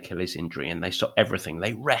has an Achilles injury and they stop everything.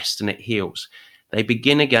 They rest and it heals. They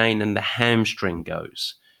begin again and the hamstring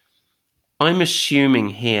goes. I'm assuming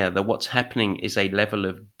here that what's happening is a level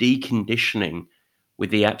of deconditioning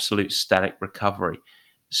with the absolute static recovery.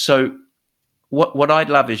 So what I'd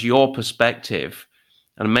love is your perspective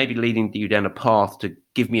and maybe leading you down a path to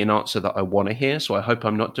give me an answer that I want to hear. So I hope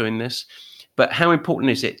I'm not doing this. But how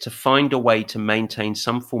important is it to find a way to maintain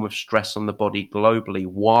some form of stress on the body globally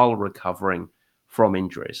while recovering from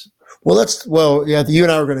injuries? Well, yeah, you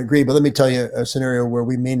and I are going to agree, but let me tell you a scenario where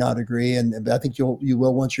we may not agree, and I think you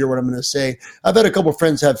will once you hear what I'm going to say. I've had a couple of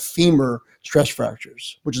friends have femur stress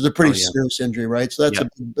fractures, which is a pretty serious injury, right? So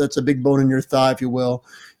that's a big bone in your thigh, if you will,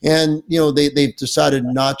 and they've decided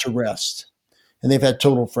not to rest, and they've had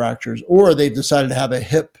total fractures, or they've decided to have a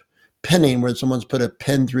hip pinning where someone's put a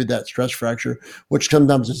pin through that stress fracture, which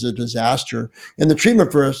sometimes is a disaster. And the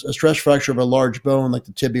treatment for a stress fracture of a large bone like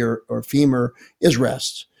the tibia or femur is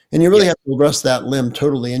rest. And you really have to rest that limb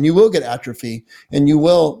totally, and you will get atrophy, and you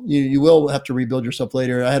will have to rebuild yourself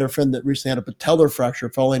later. I had a friend that recently had a patellar fracture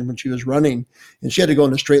falling when she was running, and she had to go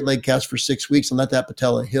into straight leg cast for 6 weeks and let that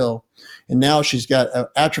patella heal. And now she's got an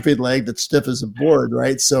atrophied leg that's stiff as a board,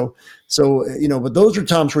 right? So but those are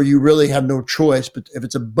times where you really have no choice. But if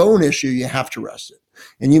it's a bone issue, you have to rest it.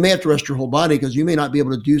 And you may have to rest your whole body because you may not be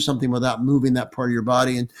able to do something without moving that part of your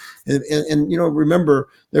body. And remember,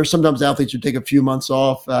 there's sometimes athletes who take a few months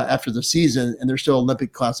off after the season, and they're still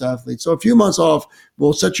Olympic class athletes. So a few months off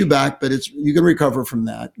will set you back, but you can recover from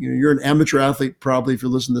that. You're an amateur athlete probably if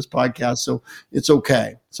you're listening to this podcast, so it's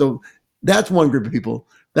okay. So that's one group of people.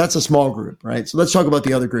 That's a small group, right? So let's talk about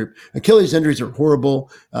the other group. Achilles injuries are horrible.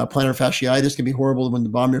 Plantar fasciitis can be horrible when the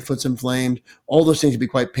bottom of your foot's inflamed. All those things can be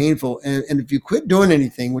quite painful. And if you quit doing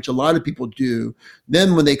anything, which a lot of people do,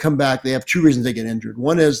 then when they come back, they have two reasons they get injured.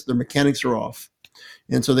 One is their mechanics are off,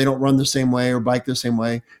 and so they don't run the same way or bike the same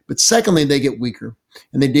way. But secondly, they get weaker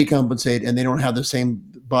and they decompensate, and they don't have the same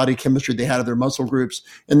body chemistry they had of their muscle groups.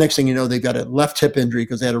 And next thing you know, they've got a left hip injury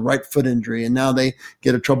because they had a right foot injury, and now they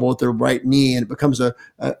get a trouble with their right knee, and it becomes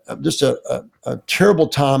just a terrible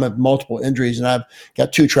time of multiple injuries. And I've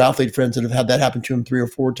got two triathlete friends that have had that happen to them 3 or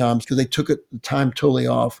 4 times because they took the time totally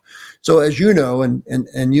off. So as you know, and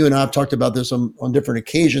you and I have talked about this on different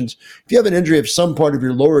occasions, if you have an injury of some part of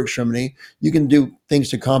your lower extremity, you can do things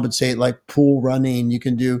to compensate, like pool running. You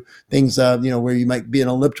can do things, where you might be an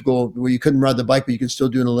elliptical where you couldn't ride the bike, but you can still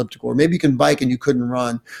do an elliptical, or maybe you can bike and you couldn't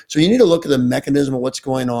run. So you need to look at the mechanism of what's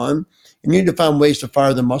going on, and you need to find ways to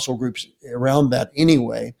fire the muscle groups around that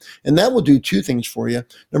anyway. And that will do 2 things for you.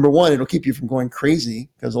 Number one, it'll keep you from going crazy,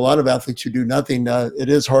 because a lot of athletes who do nothing, it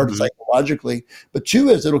is hard psychologically. But 2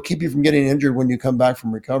 is it'll keep you from getting injured when you come back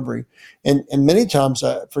from recovery. And many times,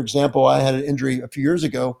 for example, I had an injury a few years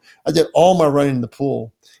ago. I did all my running in the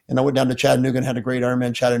pool, and I went down to Chattanooga and had a great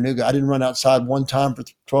Ironman Chattanooga. I didn't run outside one time for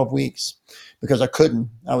 12 weeks because I couldn't.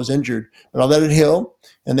 I was injured. But I let it heal,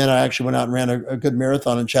 and then I actually went out and ran a good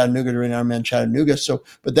marathon in Chattanooga during Ironman Chattanooga.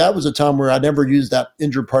 But that was a time where I never used that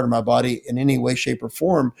injured part of my body in any way, shape, or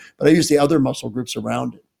form, but I used the other muscle groups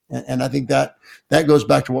around it. And I think that goes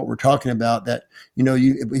back to what we're talking about, that,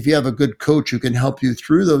 if you have a good coach who can help you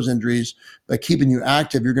through those injuries by keeping you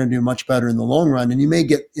active, you're going to do much better in the long run. And you may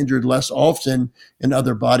get injured less often in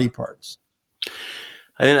other body parts.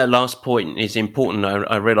 I think that last point is important.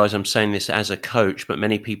 I realize I'm saying this as a coach, but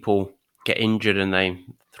many people get injured and they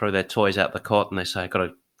throw their toys out the cot and they say, I've got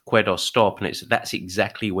to quit or stop. And that's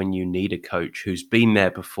exactly when you need a coach who's been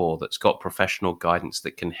there before, that's got professional guidance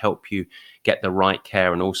that can help you get the right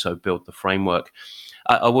care and also build the framework.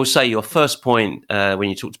 I will say your first point, when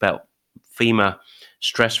you talked about femur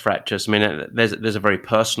stress fractures, I mean, there's a very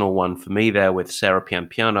personal one for me there with Sarah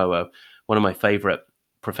Piampiano, one of my favorite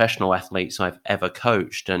professional athletes I've ever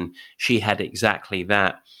coached. And she had exactly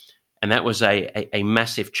that. And that was a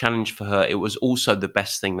massive challenge for her. It was also the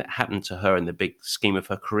best thing that happened to her in the big scheme of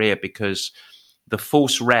her career, because the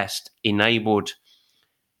forced rest enabled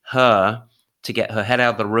her to get her head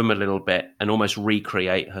out of the room a little bit and almost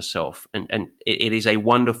recreate herself. And it is a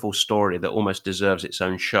wonderful story that almost deserves its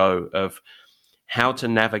own show of how to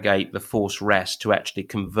navigate the forced rest to actually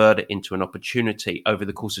convert it into an opportunity over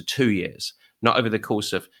the course of 2 years, not over the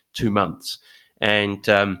course of 2 months.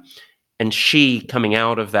 And she, coming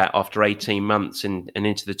out of that after 18 months and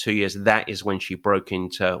into the 2 years, that is when she broke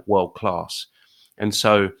into world class. And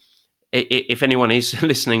so if anyone is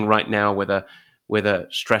listening right now with a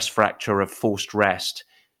stress fracture of forced rest,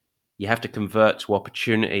 you have to convert to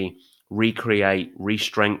opportunity, recreate,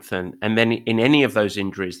 re-strengthen. And then in any of those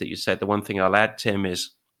injuries that you said, the one thing I'll add, Tim,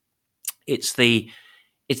 is it's the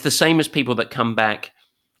same as people that come back,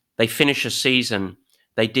 they finish a season,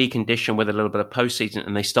 they decondition with a little bit of postseason,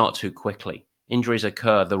 and they start too quickly. Injuries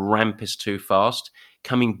occur. The ramp is too fast.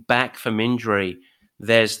 Coming back from injury,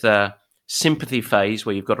 there's the sympathy phase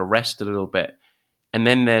where you've got to rest a little bit. And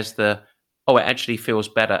then there's it actually feels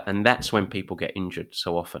better. And that's when people get injured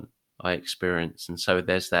so often, I experience. And so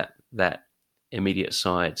there's that immediate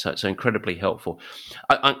side. So it's incredibly helpful.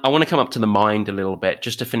 I want to come up to the mind a little bit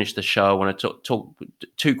just to finish the show. I want to talk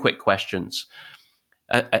two quick questions.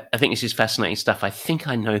 I think this is fascinating stuff. I think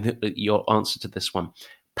I know your answer to this one.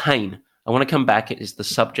 Pain. I want to come back. It is the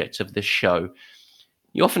subject of this show.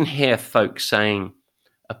 You often hear folks saying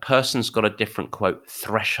a person's got a different, quote,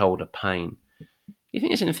 threshold of pain. Do you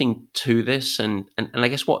think there's anything to this? And I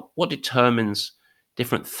guess what determines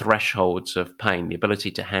different thresholds of pain, the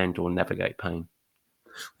ability to handle and navigate pain?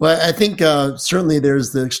 Well, I think certainly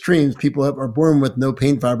there's the extremes. People are born with no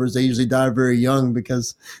pain fibers. They usually die very young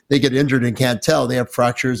because they get injured and can't tell. They have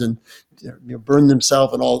fractures and burn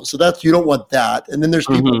themselves and all. So you don't want that. And then there's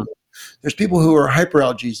people. There's people who are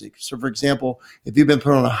hyperalgesic. So, for example, if you've been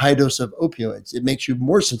put on a high dose of opioids, it makes you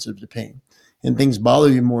more sensitive to pain, and things bother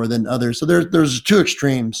you more than others. So there's two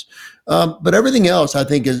extremes. But everything else, I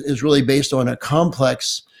think, is really based on a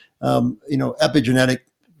complex, epigenetic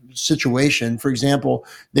situation. For example,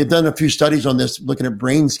 they've done a few studies on this, looking at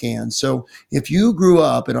brain scans. So if you grew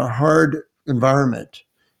up in a hard environment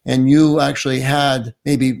and you actually had,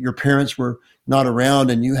 maybe your parents were not around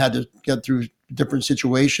and you had to get through different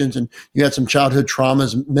situations and you had some childhood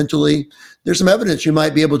traumas mentally, there's some evidence you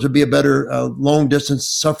might be able to be a better long distance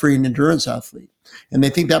suffering endurance athlete. And they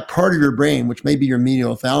think that part of your brain, which may be your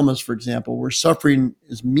medial thalamus, for example, where suffering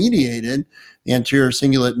is mediated, the anterior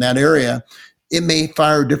cingulate in that area, it may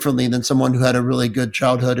fire differently than someone who had a really good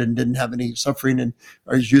childhood and didn't have any suffering and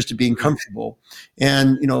is used to being comfortable.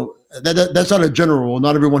 And, that's not a general rule.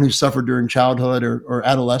 Not everyone who suffered during childhood or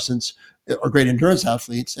adolescence are great endurance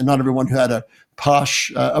athletes, and not everyone who had a posh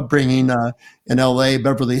upbringing in LA,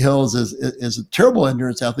 Beverly Hills is a terrible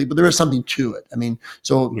endurance athlete, but there is something to it. I mean,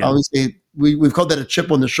 so I always say we've called that a chip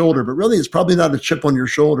on the shoulder, but really it's probably not a chip on your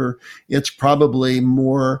shoulder. It's probably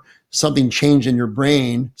more something changed in your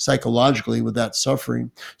brain psychologically with that suffering.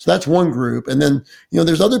 So that's one group. And then,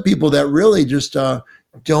 there's other people that really just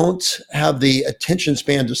don't have the attention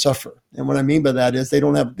span to suffer. And what I mean by that is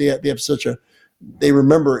they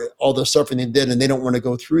remember all the suffering they did and they don't want to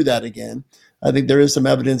go through that again. I think there is some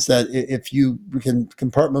evidence that if you can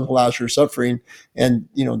compartmentalize your suffering, and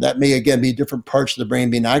that may again be different parts of the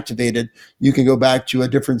brain being activated, you can go back to a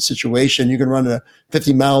different situation. You can run a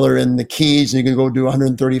 50-miler in the Keys, and you can go do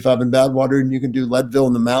 135 in Badwater, and you can do Leadville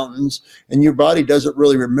in the mountains, and your body doesn't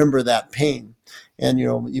really remember that pain. And,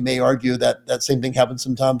 you may argue that same thing happens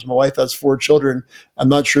sometimes. My wife has 4 children. I'm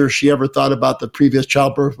not sure she ever thought about the previous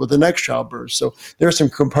childbirth with the next childbirth. So there's some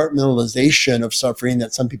compartmentalization of suffering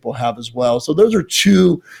that some people have as well. So those are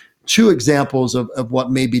two examples of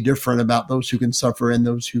what may be different about those who can suffer and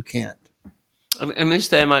those who can't. And this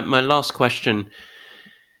there, my last question.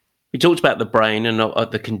 We talked about the brain and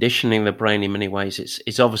the conditioning of the brain in many ways.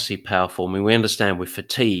 It's obviously powerful. I mean, we understand with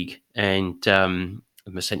fatigue and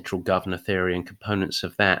the central governor theory and components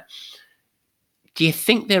of that. Do you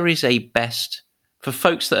think there is a best, for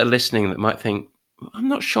folks that are listening that might think, I'm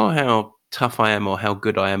not sure how tough I am or how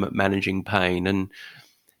good I am at managing pain, and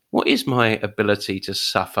what is my ability to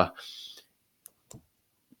suffer?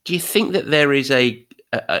 Do you think that there is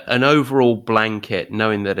an overall blanket,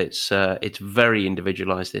 knowing that it's very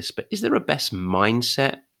individualized, but is there a best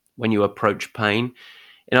mindset when you approach pain?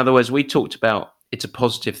 In other words, we talked about it's a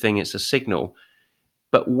positive thing, it's a signal.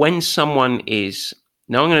 But when someone is,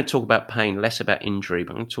 now I'm going to talk about pain, less about injury,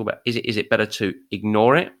 but I'm going to talk about, is it better to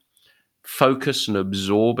ignore it, focus and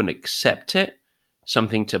absorb and accept it,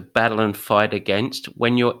 something to battle and fight against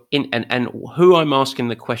when you're in, and who I'm asking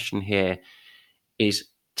the question here is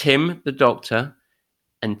Tim, the doctor,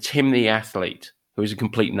 and Tim, the athlete, who is a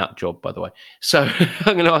complete nut job, by the way. So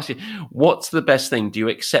I'm going to ask you, what's the best thing? Do you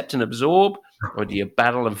accept and absorb, or do you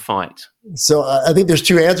battle and fight? So I think there's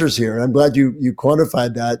 2 answers here. I'm glad you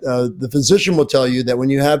quantified that. The physician will tell you that when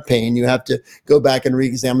you have pain, you have to go back and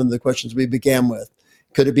re-examine the questions we began with.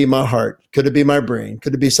 Could it be my heart? Could it be my brain?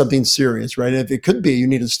 Could it be something serious, right? And if it could be, you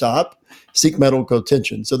need to stop, seek medical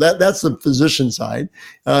attention. So that's the physician side.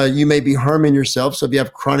 You may be harming yourself. So if you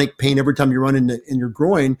have chronic pain every time you run in your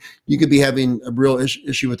groin, you could be having a real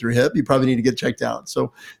issue with your hip. You probably need to get checked out.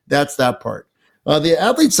 So that's that part. The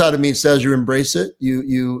athlete side of me says you embrace it. You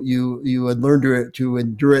learn to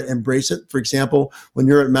endure it, embrace it. For example, when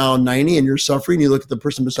you're at mile 90 and you're suffering, you look at the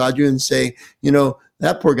person beside you and say,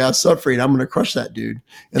 that poor guy's suffering. I'm going to crush that dude.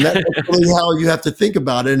 And that's really how you have to think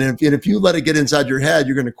about it. And if you let it get inside your head,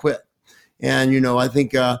 you're going to quit. And, I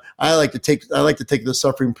think I like to take the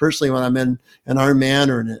suffering personally when I'm in an Ironman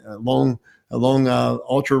or in a long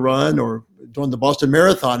ultra run or doing the Boston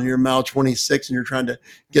Marathon and you're mile 26 and you're trying to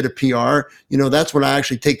get a PR, that's when I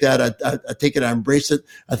actually take that. I take it, I embrace it.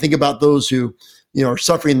 I think about those who, are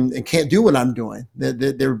suffering and can't do what I'm doing.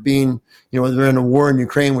 They're being, they're in a war in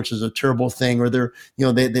Ukraine, which is a terrible thing, or they're,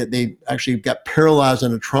 they actually got paralyzed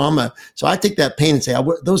in a trauma. So I take that pain and say,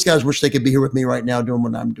 those guys wish they could be here with me right now doing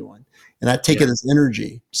what I'm doing. And I take it as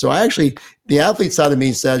energy. So the athlete side of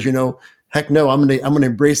me says, heck no, I'm going to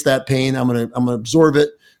embrace that pain. I'm going to absorb it.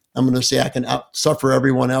 I'm going to say I can out suffer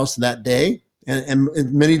everyone else that day. And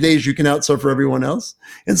many days you can out suffer everyone else.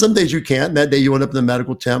 And some days you can't. That day you end up in the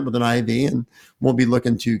medical tent with an IV and won't be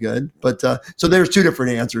looking too good. But so there's two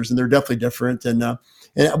different answers, and they're definitely different. And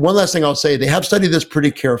one last thing I'll say, they have studied this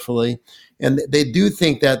pretty carefully, and they do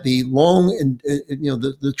think that the long and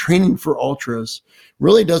the training for ultras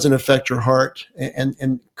really doesn't affect your heart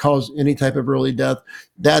and cause any type of early death.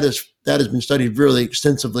 That has been studied really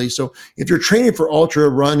extensively. So if you're training for ultra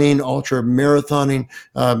running, ultra marathoning,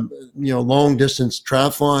 long distance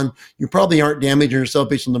triathlon, you probably aren't damaging yourself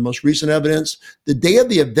based on the most recent evidence. The day of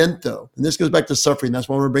the event, though, and this goes back to suffering, that's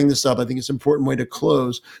why we're bringing this up. I think it's an important way to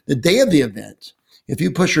close. The day of the event, if you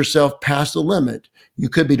push yourself past the limit, you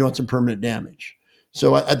could be doing some permanent damage.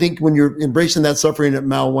 So I think when you're embracing that suffering at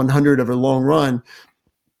mile 100 of a long run,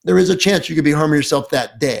 there is a chance you could be harming yourself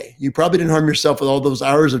that day. You probably didn't harm yourself with all those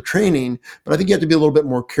hours of training, but I think you have to be a little bit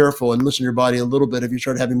more careful and listen to your body a little bit if you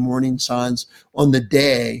start having warning signs on the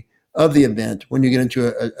day of the event. When you get into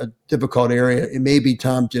a difficult area, it may be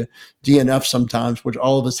time to DNF sometimes, which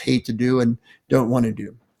all of us hate to do and don't want to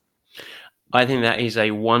do. I think that is a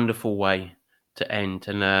wonderful way to end,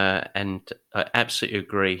 and I absolutely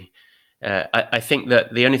agree. I think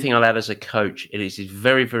that the only thing I'll add as a coach, it is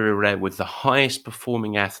very, very rare with the highest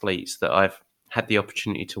performing athletes that I've had the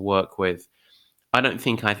opportunity to work with. I don't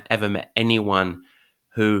think I've ever met anyone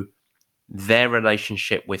who their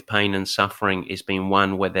relationship with pain and suffering has been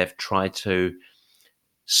one where they've tried to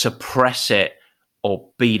suppress it or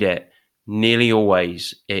beat it. Nearly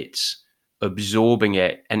always it's absorbing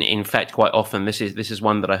it. And in fact, quite often, this is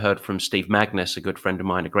one that I heard from Steve Magnus, a good friend of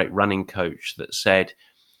mine, a great running coach, that said,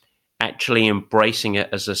 actually embracing it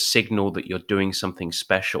as a signal that you're doing something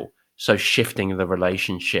special. So shifting the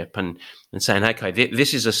relationship and saying, okay,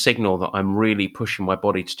 this is a signal that I'm really pushing my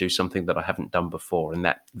body to do something that I haven't done before. And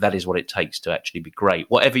that is what it takes to actually be great,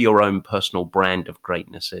 whatever your own personal brand of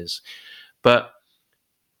greatness is. But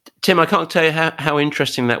Tim, I can't tell you how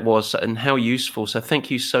interesting that was and how useful. So thank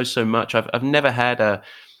you so much. I've never had a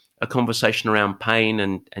conversation around pain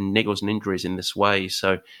and niggles and injuries in this way.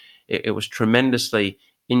 So it was tremendously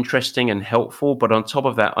interesting and helpful. But on top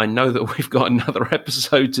of that, I know that we've got another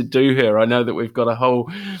episode to do here. I know that we've got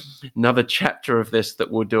another chapter of this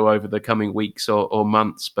that we'll do over the coming weeks or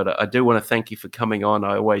months. But I do want to thank you for coming on.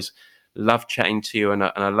 I always love chatting to you, and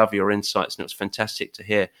I love your insights. And it was fantastic to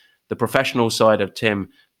hear the professional side of Tim,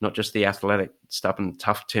 not just the athletic, stubborn,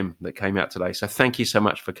 tough Tim that came out today. So thank you so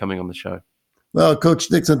much for coming on the show. Well, Coach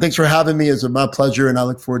Dixon, thanks for having me. It's my pleasure, and I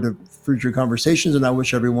look forward to future conversations, and I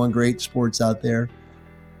wish everyone great sports out there.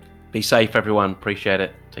 Be safe, everyone. Appreciate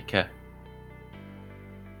it. Take care.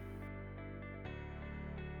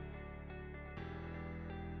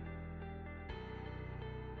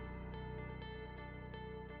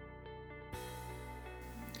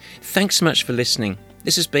 Thanks so much for listening.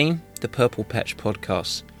 This has been the Purple Patch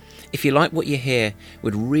Podcast. If you like what you hear,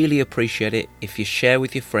 we'd really appreciate it if you share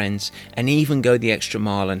with your friends and even go the extra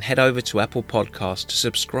mile and head over to Apple Podcasts to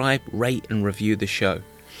subscribe, rate and review the show.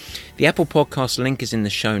 The Apple Podcast link is in the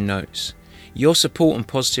show notes. Your support and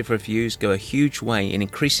positive reviews go a huge way in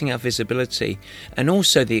increasing our visibility and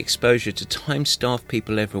also the exposure to time-starved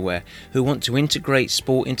people everywhere who want to integrate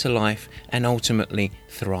sport into life and ultimately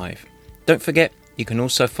thrive. Don't forget, you can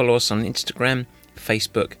also follow us on Instagram,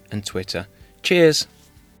 Facebook and Twitter. Cheers!